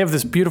have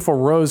this beautiful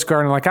rose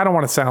garden. Like, I don't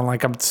want to sound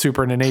like I'm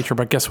super into nature,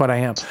 but guess what? I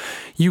am.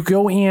 You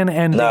go in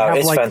and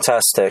it's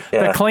fantastic.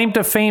 Yeah. The claim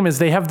to fame is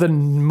they have the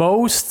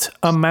most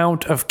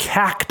amount of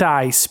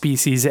cacti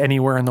species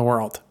anywhere in the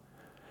world.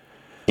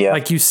 Yeah.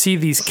 Like, you see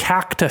these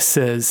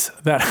cactuses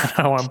that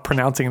I'm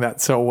pronouncing that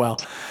so well.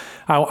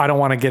 I don't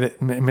want to get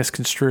it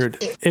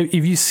misconstrued.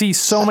 If you see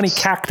so many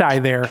cacti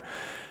there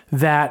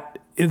that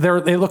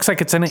it looks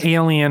like it's an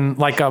alien,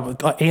 like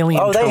a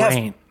alien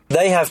terrain.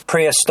 They have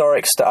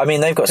prehistoric stuff. I mean,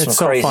 they've got some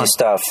crazy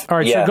stuff. All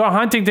right, so go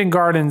Huntington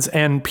Gardens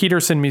and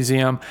Peterson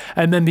Museum.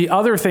 And then the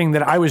other thing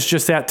that I was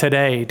just at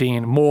today,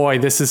 Dean, boy,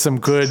 this is some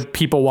good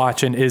people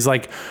watching, is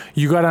like,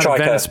 you go down to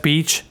Venice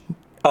Beach.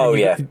 Oh,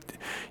 yeah.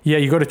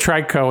 You go to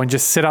Trico and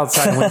just sit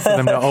outside and wait for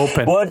them to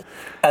open. What?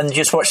 And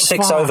just watch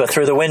Six Over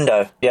through the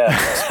window.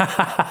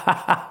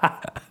 Yeah.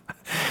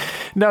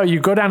 No,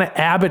 you go down to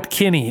Abbot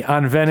Kinney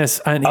on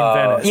Venice, in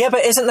Venice. Yeah,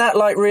 but isn't that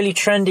like really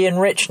trendy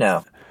and rich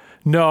now?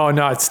 No,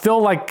 it's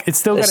still got a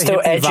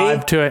hippie edgy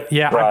vibe to it.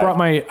 Yeah,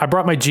 right. I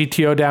brought my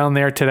GTO down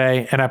there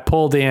today, and I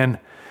pulled in.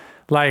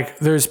 Like,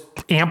 there's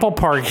ample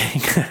parking.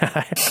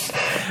 I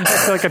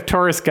feel like a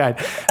tourist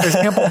guide. There's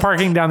ample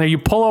parking down there. You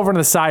pull over to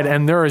the side,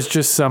 and there is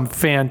just some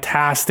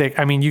fantastic.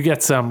 I mean, you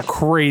get some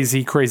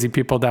crazy, crazy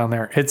people down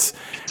there. It's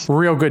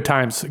real good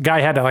times.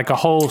 Guy had like a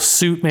whole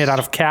suit made out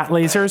of cat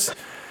lasers.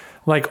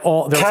 Like,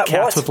 all those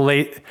cats with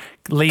lasers.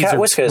 Cat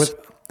whiskers.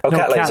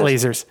 Cat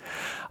lasers.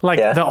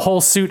 Like, the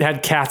whole suit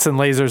had cats and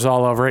lasers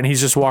all over it, and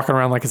he's just walking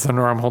around like it's a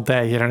normal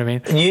day. You know what I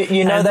mean?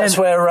 You know, that's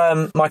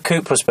where my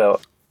coupe was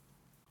built.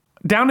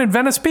 Down in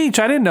Venice Beach.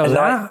 I didn't know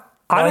that.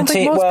 I don't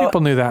think most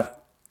people knew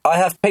that. I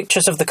have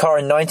pictures of the car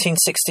in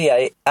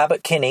 1968,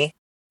 Abbot Kinney,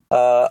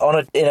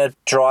 in a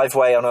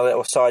driveway on a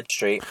little side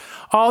street.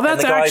 Oh,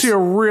 that's actually a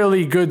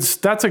really good.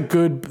 That's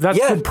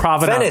good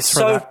provenance Venice. For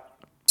that.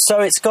 So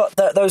it's got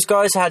those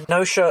guys had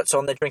no shirts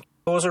on. They're drinking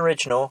Coors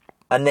Original,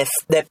 and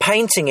they're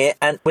painting it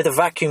and with a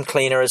vacuum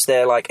cleaner as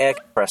their like air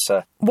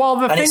compressor. Well,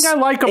 the thing I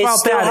like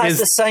about that is it has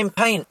the same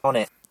paint on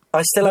it.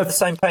 I still have the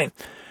same paint.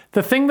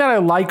 The thing that I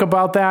like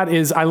about that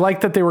is I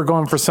like that they were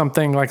going for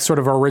something like sort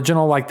of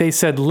original. Like they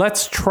said,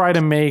 let's try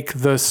to make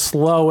the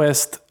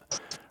slowest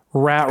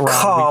rat rod.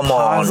 Come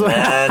on,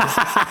 man.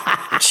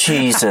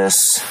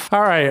 Jesus.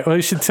 All right. Well,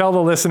 you should tell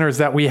the listeners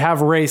that we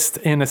have raced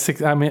in me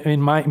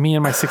and my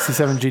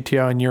 67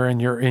 GTO, and you're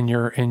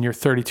in your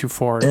 32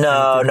 Ford.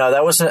 No,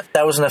 that wasn't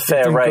a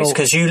fair race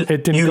because you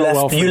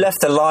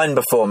left the line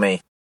before me.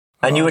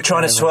 And you were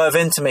trying to swerve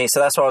into me,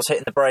 so that's why I was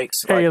hitting the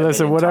brakes. Hey,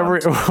 listen, whatever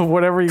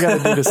you got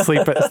to do to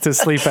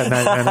sleep at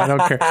night, man. I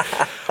don't care.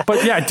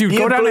 But yeah, dude,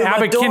 go down to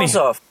Abbot Kinney.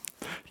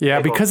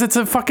 Yeah, because it's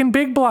a fucking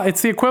big block.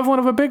 It's the equivalent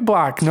of a big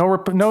block. No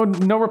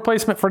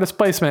replacement for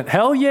displacement.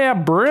 Hell yeah,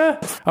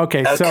 bruh.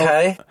 Okay.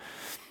 So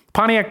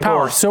Pontiac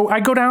Power. So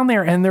I go down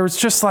there and there's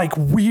just like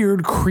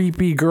weird,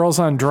 creepy girls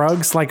on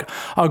drugs. Like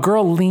a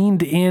girl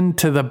leaned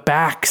into the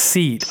back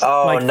seat.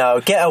 Oh,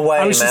 no. Get away,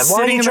 man.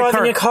 Why are you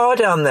driving your car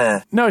down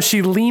there? No,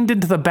 she leaned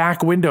into the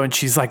back window and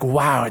she's like,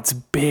 wow, it's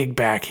big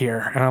back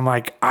here. And I'm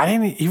like, I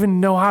didn't even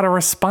know how to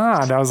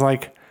respond. I was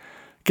like,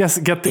 guess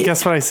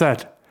what I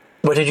said?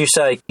 What did you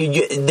say?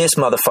 This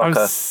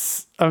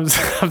motherfucker. I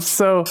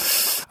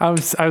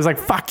was like,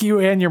 fuck you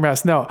and your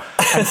mess. No,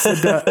 I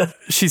said,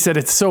 she said,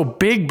 it's so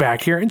big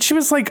back here. And she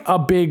was like a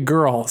big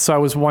girl. So I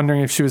was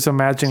wondering if she was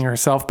imagining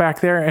herself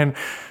back there. And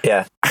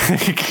yeah,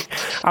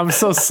 I'm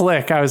so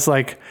slick. I was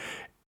like,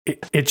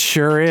 it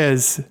sure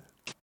is.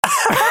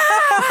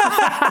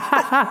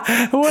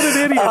 What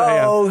an idiot I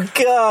am. Oh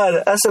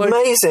God. That's like,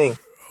 amazing.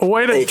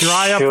 Way to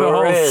dry up the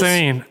whole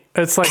scene.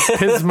 It's like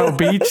Pismo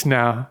Beach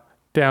now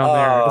down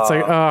there. It's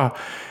like,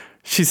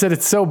 she said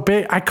it's so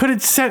big. I could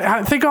have said,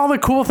 I think all the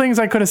cool things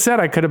I could have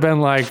said. I could have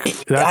been like,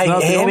 that's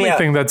not the only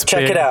thing that's big.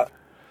 Check it out.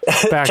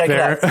 Back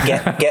there.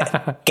 It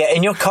out. Get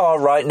in your car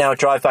right now,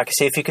 drive back and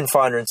see if you can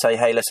find her and say,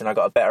 hey, listen, I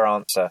got a better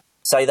answer.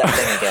 Say that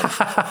thing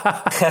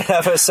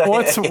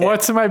again.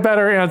 What's my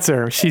better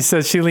answer? She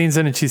says, she leans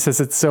in and she says,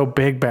 it's so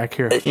big back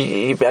here.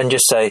 And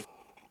just say,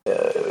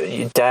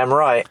 you're damn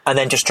right. And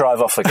then just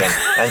drive off again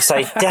and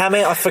say, damn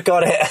it, I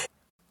forgot it.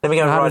 Let me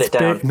go and write it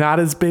down. Not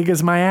as big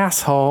as my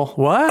asshole.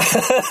 What?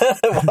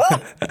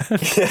 What?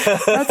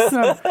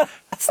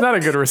 That's not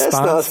a good response.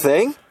 That's not a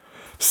thing.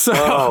 So,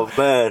 oh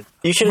man,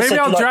 you should have maybe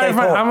said I'll drive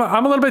my.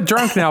 I'm a little bit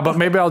drunk now, but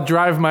maybe I'll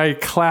drive my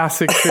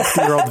classic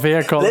 50-year-old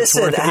vehicle.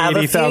 Listen, worth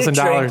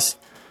 $80,000.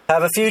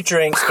 Have a few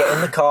drinks, get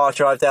in the car,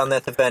 drive down there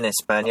to Venice,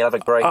 man. You'll have a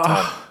great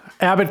time.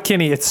 Abbot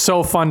Kinney, it's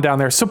so fun down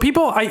there. So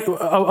people,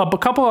 a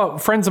couple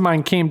of friends of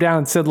mine came down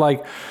and said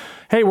like,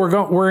 hey,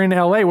 we're in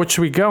LA. What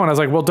should we go? And I was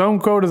like, well, don't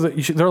go to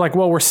they're like,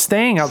 well, we're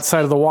staying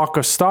outside of the Walk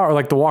of Star, or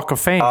like the Walk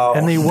of Fame.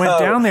 And they went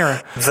down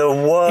there. The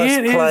worst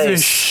place. It is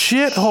a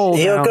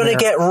shithole. You're going to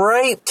get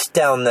raped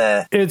down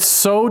there. It's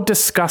so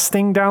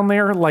disgusting down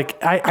there.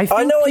 Like I think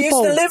I know. I used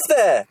to live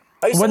there.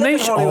 I used to live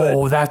in Hollywood.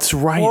 Oh, that's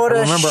right. What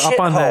I remember up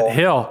on that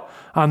hill.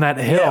 On that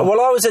hill. Yeah, well,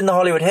 I was in the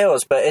Hollywood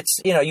Hills, but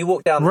it's, you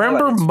walk down there.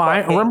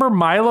 Remember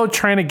Milo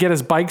trying to get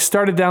his bike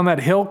started down that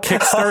hill,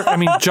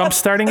 jump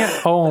starting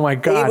it? Oh my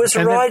God. He was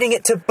riding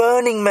it to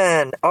Burning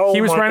Man. Oh,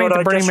 he was riding it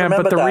to Burning Man,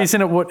 but the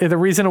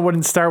reason it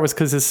wouldn't start was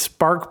because his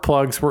spark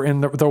plugs were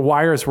in the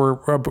wires were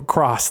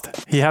crossed.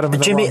 He had them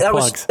in the wrong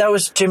plugs. That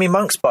was Jimmy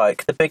Monk's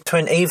bike, the big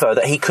twin Evo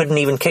that he couldn't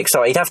even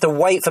kickstart. He'd have to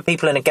wait for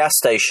people in a gas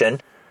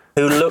station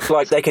who looked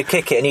like they could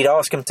kick it, and he'd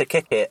ask him to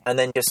kick it and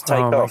then just take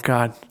off. Oh my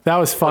God, that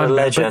was fun.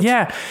 But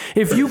yeah,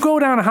 if you go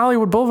down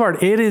Hollywood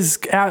Boulevard, it is.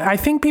 I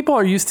think people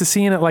are used to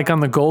seeing it like on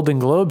the Golden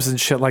Globes and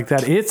shit like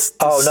that. It's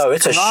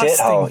it's a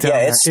shithole. Yeah,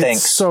 it stinks.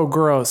 It's so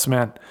gross,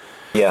 man.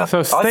 Yeah, so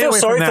I feel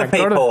sorry for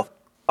people.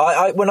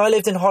 When I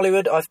lived in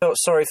Hollywood, I felt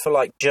sorry for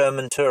like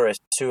German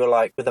tourists who were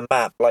like with a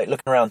map, like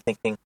looking around,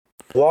 thinking,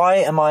 "Why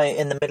am I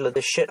in the middle of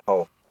this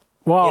shithole?"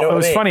 Well, it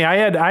was funny. I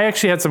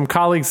actually had some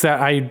colleagues that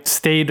I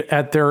stayed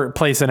at their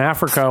place in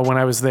Africa when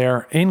I was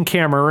there in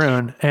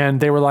Cameroon, and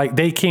they were like,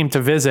 they came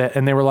to visit,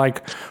 and they were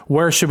like,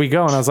 "Where should we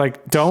go?" And I was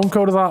like, "Don't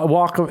go to the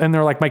Walk of," and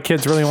they're like, "My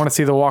kids really want to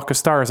see the Walk of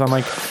Stars." I'm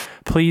like,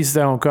 "Please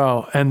don't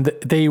go." And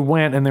they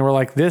went, and they were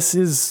like, "This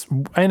is,"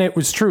 and it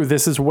was true.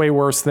 This is way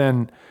worse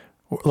than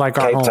like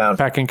our home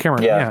back in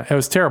Cameroon. Yeah, it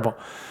was terrible.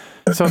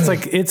 So it's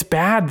like, it's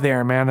bad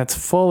there, man. It's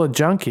full of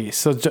junkies.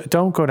 So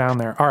don't go down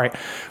there. All right.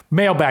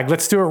 Mailbag.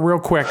 Let's do it real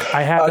quick.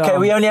 Okay,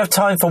 we only have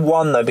time for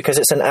one, though, because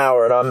it's an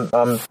hour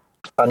and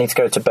I need to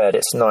go to bed.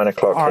 It's 9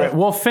 o'clock. All right.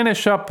 We'll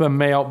finish up the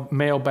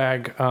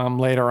mailbag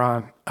later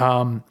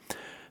on.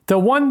 The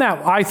one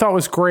that I thought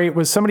was great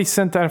was somebody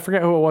sent that. I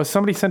forget who it was.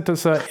 Somebody sent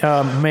us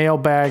a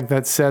mailbag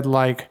that said,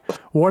 like,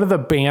 what are the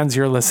bands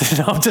you're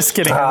listening to? I'm just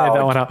kidding. I made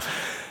that one up.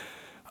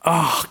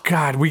 Oh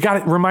God, we got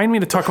it. Remind me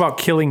to talk about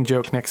Killing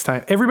Joke next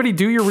time. Everybody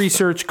do your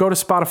research, go to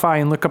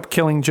Spotify and look up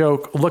Killing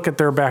Joke, look at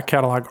their back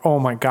catalog. Oh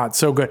my God,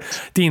 so good.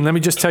 Dean, let me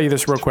just tell you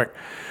this real quick.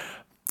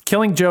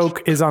 Killing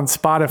Joke is on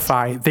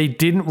Spotify. They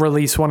didn't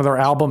release one of their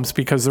albums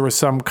because there was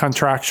some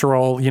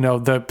contractual,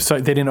 so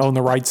they didn't own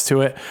the rights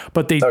to it,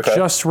 but they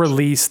just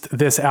released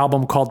this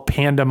album called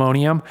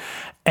Pandemonium.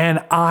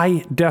 And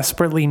I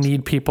desperately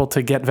need people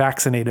to get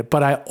vaccinated,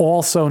 but I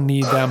also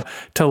need them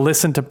to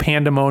listen to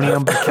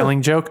Pandemonium by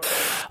Killing Joke.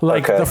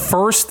 The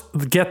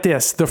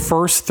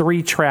first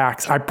 3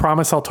 tracks, I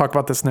promise I'll talk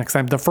about this next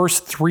time. The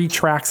first 3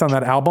 tracks on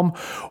that album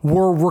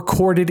were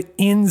recorded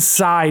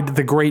inside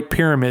the Great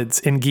Pyramids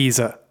in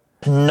Giza.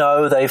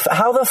 No,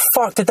 how the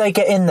fuck did they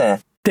get in there?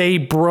 They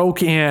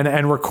broke in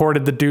and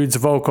recorded the dude's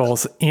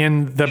vocals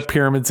in the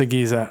Pyramids of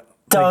Giza.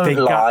 Don't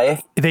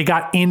lie. They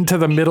got into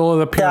the middle of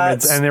the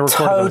pyramids and they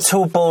recorded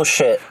total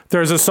bullshit.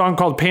 There's a song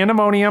called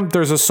Pandemonium.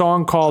 There's a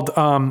song called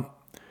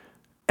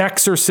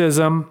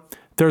Exorcism.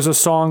 There's a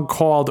song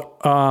called...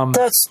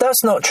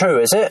 That's not true,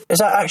 is it? Is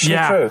that actually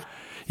true?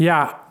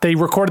 Yeah. They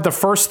recorded the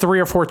first 3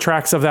 or 4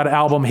 tracks of that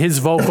album. His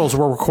vocals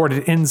were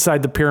recorded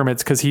inside the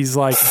pyramids because he's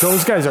like,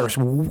 those guys are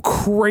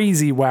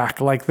crazy whack.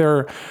 Like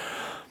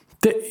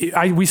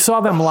we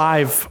saw them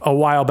live a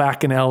while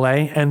back in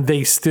LA and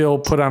they still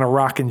put on a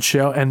rockin'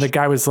 show. And the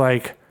guy was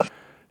like,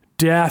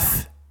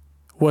 death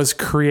was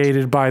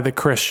created by the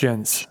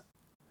Christians.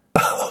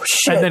 Oh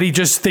shit. And then they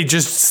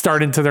just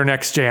start into their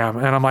next jam.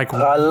 And I'm like,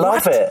 I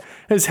love it.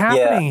 Is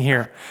happening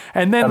here?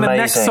 And then the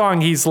next song,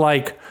 he's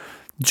like,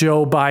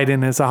 Joe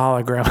Biden is a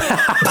hologram.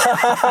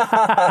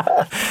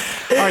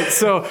 All right,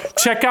 so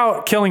check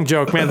out Killing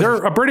Joke, man.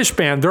 They're a British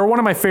band. They're one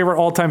of my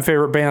all-time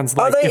favorite bands.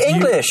 Are they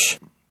English?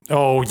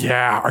 Oh,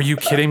 yeah. Are you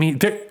kidding me?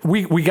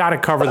 We got to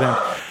cover them.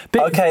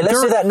 Okay,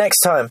 let's do that next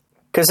time.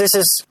 Because this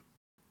is,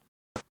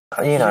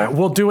 Yeah,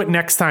 we'll do it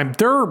next time.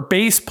 Their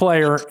bass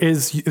player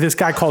is this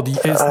guy called,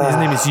 his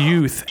name is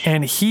Youth.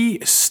 And he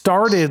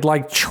started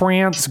like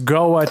trance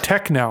Goa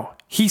techno.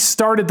 He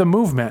started the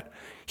movement.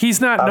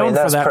 He's not known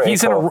for that.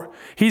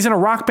 He's in a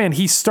rock band.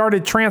 He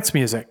started trance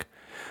music.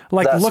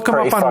 Look him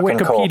up on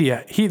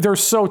Wikipedia. Cool. They're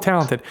so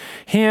talented.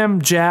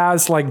 Him,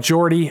 Jazz,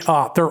 Jordy.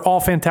 They're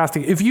all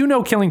fantastic. If you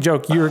know Killing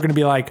Joke, you're going to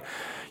be like,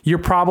 you're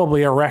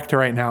probably erect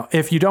right now.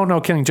 If you don't know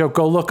Killing Joke,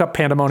 go look up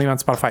Pandemonium on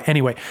Spotify.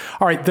 Anyway,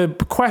 all right. The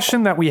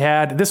question that we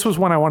had, this was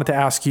one I wanted to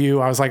ask you.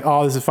 I was like,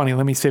 oh, this is funny.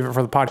 Let me save it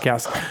for the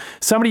podcast.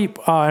 Somebody,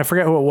 I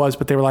forget who it was,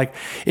 but they were like,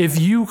 if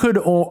you could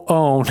own,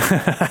 own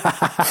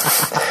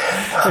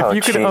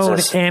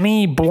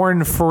any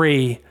Born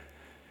Free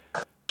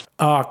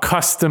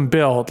custom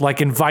build,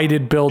 like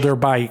invited builder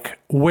bike,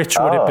 which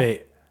would it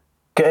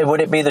be?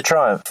 Would it be the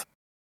Triumph?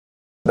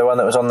 The one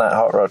that was on that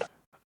hot rod?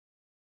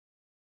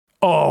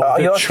 Oh,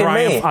 the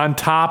Triumph on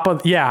top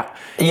of Yeah,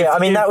 I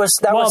mean that was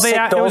it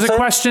was a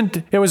question.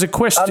 It was a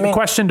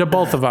question to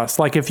both of us.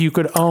 Like if you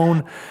could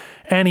own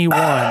any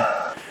one.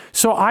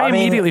 So I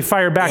immediately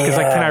fired back because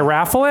can I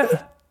raffle it?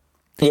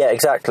 Yeah,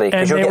 exactly.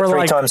 Because you'll get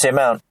 3 times the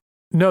amount.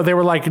 No, they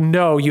were like,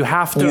 no, you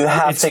have to. You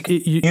have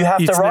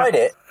to ride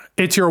it.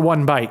 It's your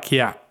one bike,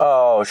 yeah.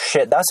 Oh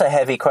shit, that's a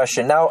heavy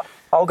question. Now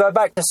I'll go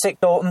back to Sick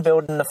Dalton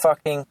building the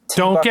fucking.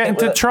 Don't get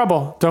into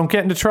trouble. Don't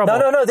get into trouble.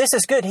 No. This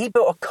is good. He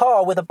built a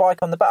car with a bike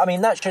on the back. I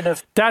mean, that should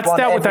have.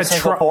 Every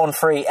single Born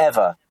Free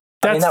ever.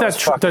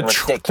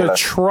 The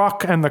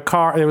truck and the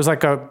car. It was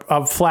like a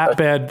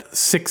flatbed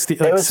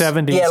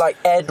 70s. Yeah, like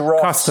Ed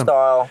Roth custom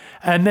style.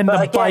 And then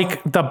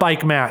the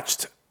bike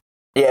matched.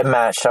 Yeah, it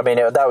matched. I mean,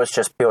 that was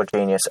just pure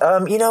genius.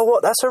 You know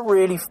what? That's a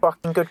really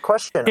fucking good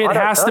question. It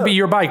has to be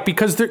your bike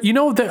because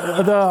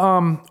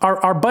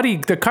our buddy,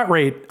 the Cut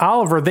Rate,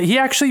 Oliver,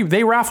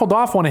 they raffled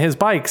off one of his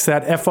bikes,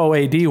 that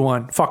FOAD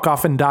one, Fuck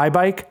Off and Die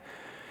bike.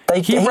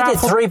 He did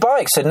 3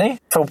 bikes, didn't he?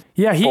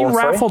 He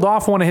raffled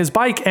off one of his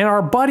bike, and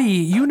our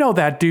buddy,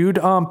 that dude,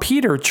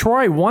 Peter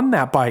Troy, won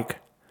that bike.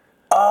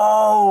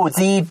 Oh,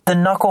 the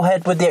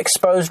knucklehead with the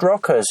exposed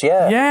rockers,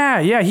 yeah.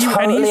 Yeah. He's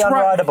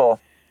unrideable.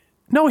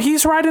 No,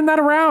 he's riding that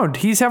around.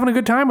 He's having a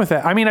good time with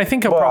it. I mean, I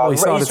think he'll probably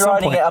sell it at some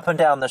point. He's riding it up and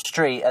down the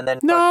street, and then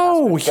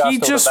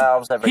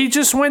he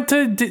just went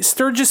to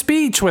Sturgis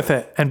Beach with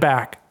it and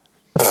back.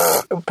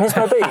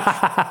 Pismo Beach.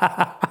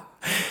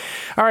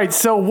 All right,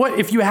 so what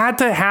if you had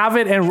to have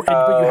it but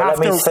you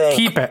have to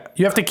keep it?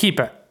 You have to keep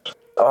it.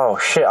 Oh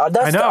shit! I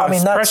know.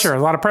 That's pressure.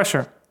 A lot of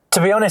pressure.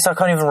 To be honest, I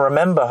can't even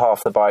remember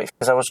half the bikes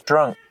because I was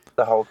drunk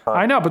the whole time.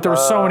 I know, but there were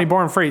so many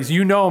Born Frees.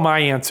 You know my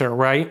answer,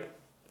 right?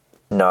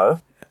 No.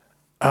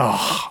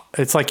 Oh,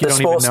 it's like you don't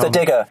even know. The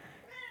Digger.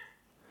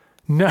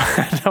 No,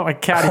 I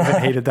can't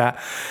even hated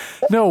that.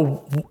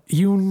 No,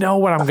 you know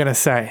what I'm going to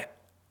say.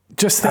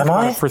 Just think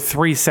about it for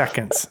 3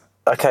 seconds.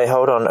 Okay,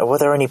 hold on. Were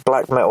there any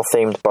black metal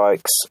themed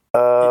bikes?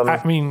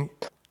 I mean...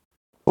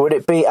 Would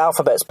it be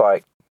Alphabet's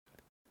bike?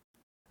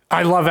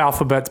 I love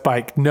Alphabet's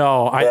bike.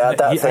 No,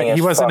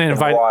 he wasn't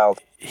invited. Wild.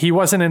 He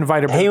wasn't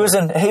invited. He was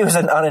an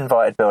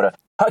uninvited builder.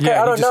 Okay,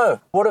 I don't know.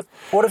 What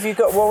have you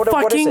got?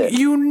 What is it?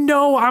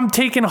 I'm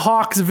taking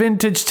Hawks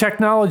Vintage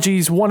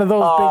Technologies, one of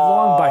those big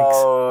long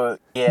bikes.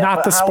 Yeah,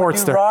 not the Sportster. How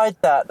would you ride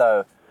that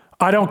though?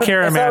 I don't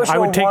care, man. I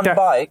would take that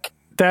bike.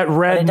 That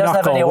red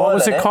knuckle. What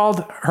was it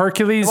called?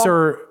 Hercules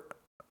or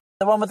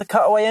the one with the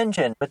cutaway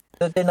engine, but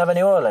that didn't have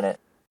any oil in it.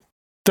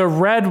 The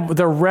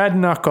red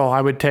knuckle.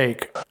 I would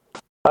take.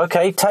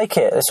 Okay, take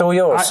it. It's all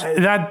yours.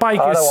 That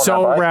bike is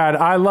so rad.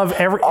 I love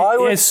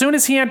as soon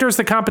as he enters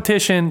the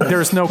competition,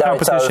 there's no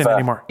competition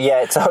anymore.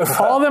 Yeah, it's over.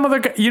 All them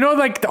other,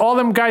 like all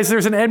them guys.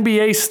 There's an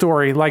NBA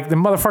story. Like the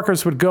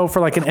motherfuckers would go for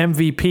like an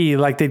MVP.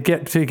 Like they'd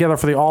get together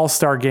for the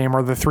All-Star game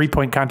or the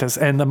 3-point contest,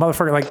 and the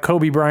motherfucker like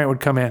Kobe Bryant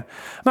would come in.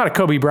 I'm not a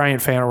Kobe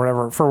Bryant fan or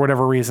whatever for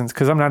whatever reasons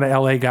because I'm not an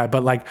LA guy,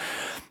 but like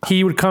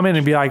he would come in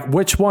and be like,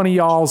 "Which one of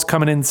y'all's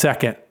coming in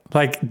second?"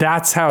 Like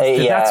that's how.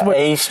 That's what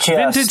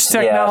vintage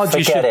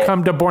technology should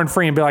come to Born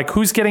Free and be like,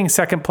 who's getting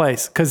second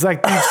place? Because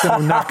like he's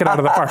going to knock it out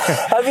of the park.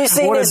 Have you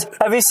seen his?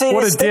 Have you seen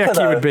his sticker? What a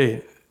dick he would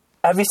be.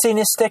 Have you seen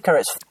his sticker?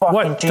 It's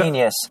fucking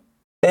genius.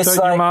 It's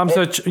so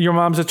like, your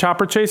mom's a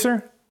chopper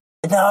chaser?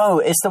 No,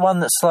 it's the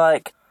one that's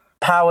like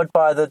powered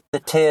by the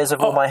tears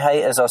of all my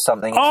haters or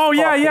something.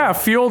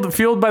 It's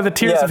fueled by the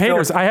tears of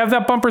haters. I have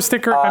that bumper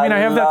sticker. I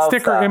have that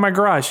sticker in my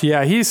garage.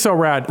 Yeah, he's so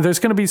rad. There's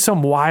going to be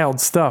some wild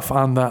stuff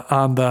on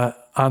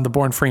the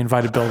Born Free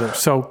Invited Builder.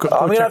 So go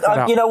check that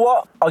out. You know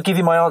what? I'll give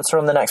you my answer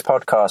on the next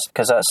podcast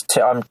because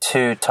I'm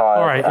too tired.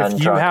 All right,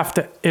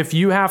 if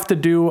you have to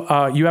do,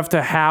 you have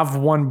to have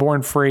one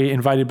Born Free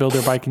Invited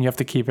Builder bike and you have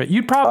to keep it.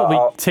 You'd probably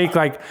take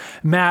like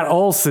Matt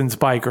Olson's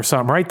bike or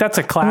something, right? That's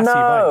a classy bike.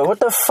 No, what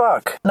the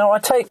fuck? No,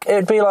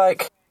 it'd be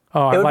like,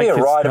 it would be a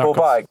rideable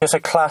bike, just a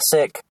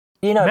classic.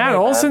 You know, Matt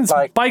Olson's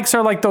bikes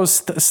are like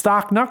those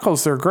stock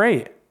knuckles. They're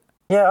great.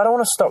 Yeah, I don't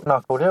want a stock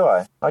knuckle, do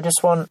I? I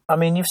just want. I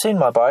mean, you've seen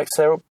my bikes.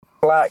 They're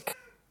black,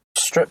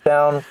 stripped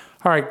down.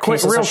 All right,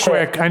 real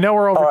quick. I know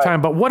we're over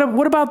time, but what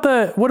about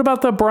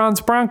the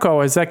bronze Bronco?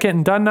 Is that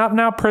getting done up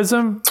now?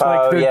 Prism?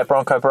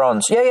 Bronco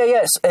bronze.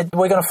 Yes.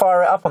 We're going to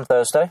fire it up on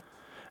Thursday.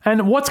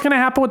 And what's going to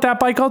happen with that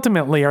bike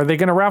ultimately? Are they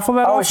going to raffle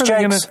that off? It's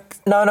Jake's.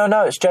 No.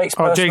 It's Jake's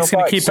personal bike. Jake's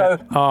going to keep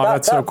it. Oh,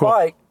 that's so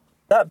cool.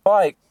 That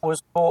bike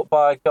was bought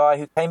by a guy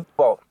who came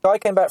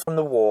back from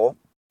the war,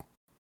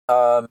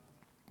 and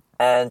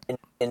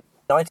in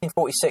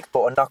 1946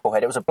 bought a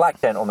knucklehead. It was a black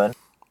gentleman.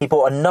 He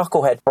bought a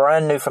knucklehead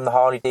brand new from the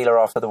Harley dealer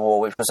after the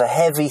war, which was a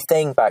heavy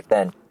thing back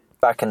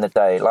in the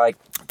day. Like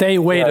they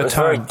weighed a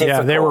ton.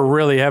 Yeah, they were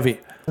really heavy.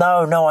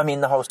 No, I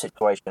mean the whole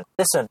situation.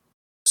 Listen,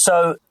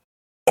 so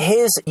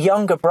his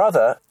younger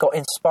brother got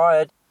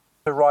inspired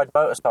to ride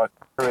motorcycle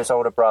through his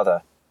older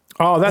brother.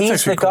 Oh, that's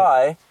actually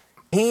cool.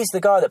 He's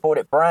the guy that bought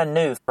it brand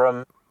new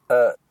from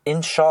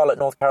in Charlotte,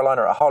 North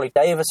Carolina, at a Harley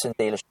Davidson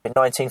dealership in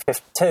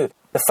 1952.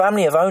 The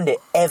family have owned it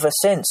ever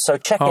since. So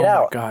check it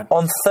out. God.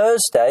 On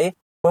Thursday,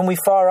 when we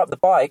fire up the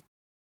bike,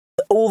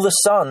 all the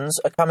sons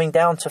are coming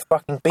down to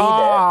fucking be there.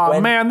 Oh,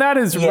 man, that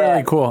is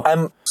really cool.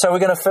 So we're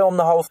going to film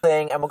the whole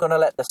thing, and we're going to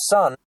let the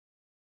son,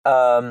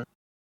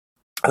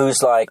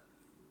 who's like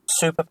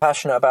super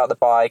passionate about the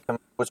bike and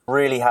was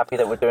really happy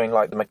that we're doing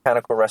like the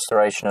mechanical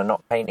restoration and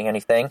not painting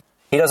anything.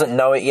 He doesn't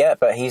know it yet,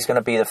 but he's going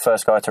to be the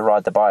first guy to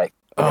ride the bike.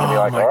 We're going to be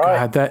like, all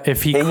right, God,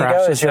 if he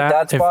crashes your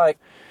dad's bike.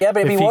 Yeah,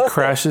 but it'd be worth it. If he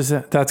crashes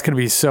it, that's going to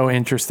be so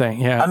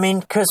interesting. Yeah. I mean,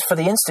 because for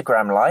the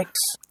Instagram likes.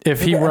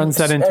 If he runs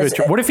that into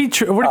it, what if he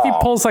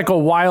pulls like a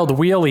wild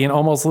wheelie and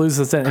almost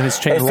loses it in his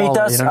chain? If he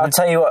does, I'll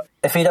tell you what.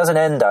 If he does an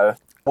endo,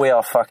 we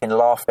are fucking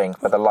laughing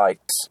for the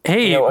likes.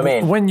 Hey, you know what I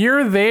mean? When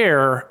you're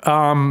there,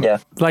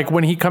 like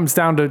when he comes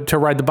down to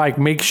ride the bike,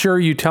 make sure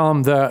you tell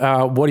him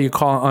the what do you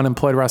call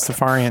unemployed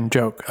Rastafarian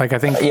joke. Like I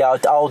think,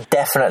 I'll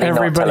definitely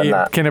everybody not tell him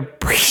that. Can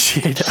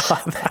appreciate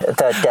that.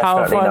 Definitely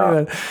how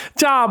funny not.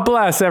 God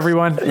bless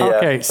everyone. Yeah, okay,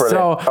 brilliant. so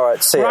all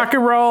right, see rock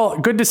and roll.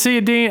 Good to see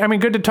you, Dean. I mean,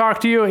 good to talk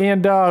to you.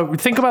 And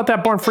think about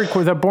that Born Free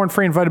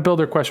Invited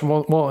Builder question.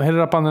 We'll hit it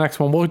up on the next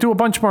one. We'll do a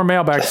bunch more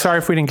mailbags. Sorry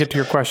if we didn't get to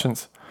your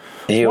questions.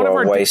 You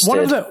are wasted.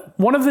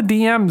 One of the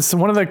DMs,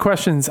 one of the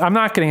questions, I'm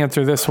not going to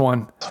answer this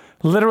one.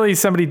 Literally,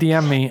 somebody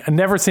DM'd me. I've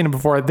never seen it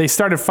before. They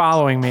started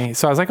following me.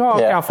 So I was like,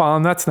 okay, I'll follow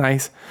them. That's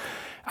nice.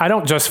 I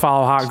don't just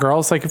follow hot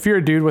girls. Like, if you're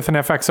a dude with an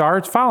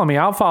FXR, follow me.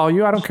 I'll follow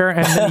you. I don't care.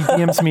 And then he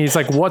DMs me. He's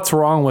like, what's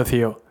wrong with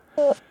you?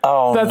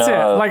 Oh, that's it.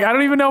 Like, I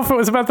don't even know if it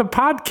was about the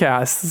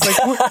podcast. It's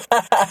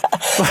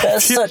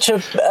like,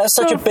 that's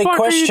such a big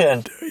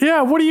question.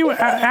 What are you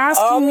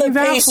asking me that for?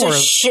 I'm the piece of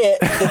shit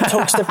that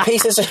talks to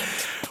pieces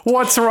of...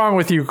 What's wrong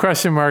with you?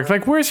 Question mark.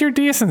 Like, where's your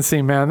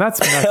decency, man? That's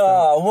messed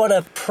up. What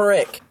a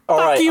prick. All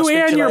right, you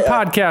and your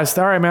podcast.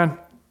 All right, man.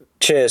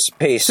 Cheers.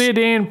 Peace. See you,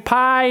 Dean.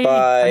 Bye.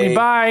 Bye.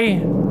 Bye.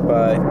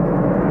 Bye.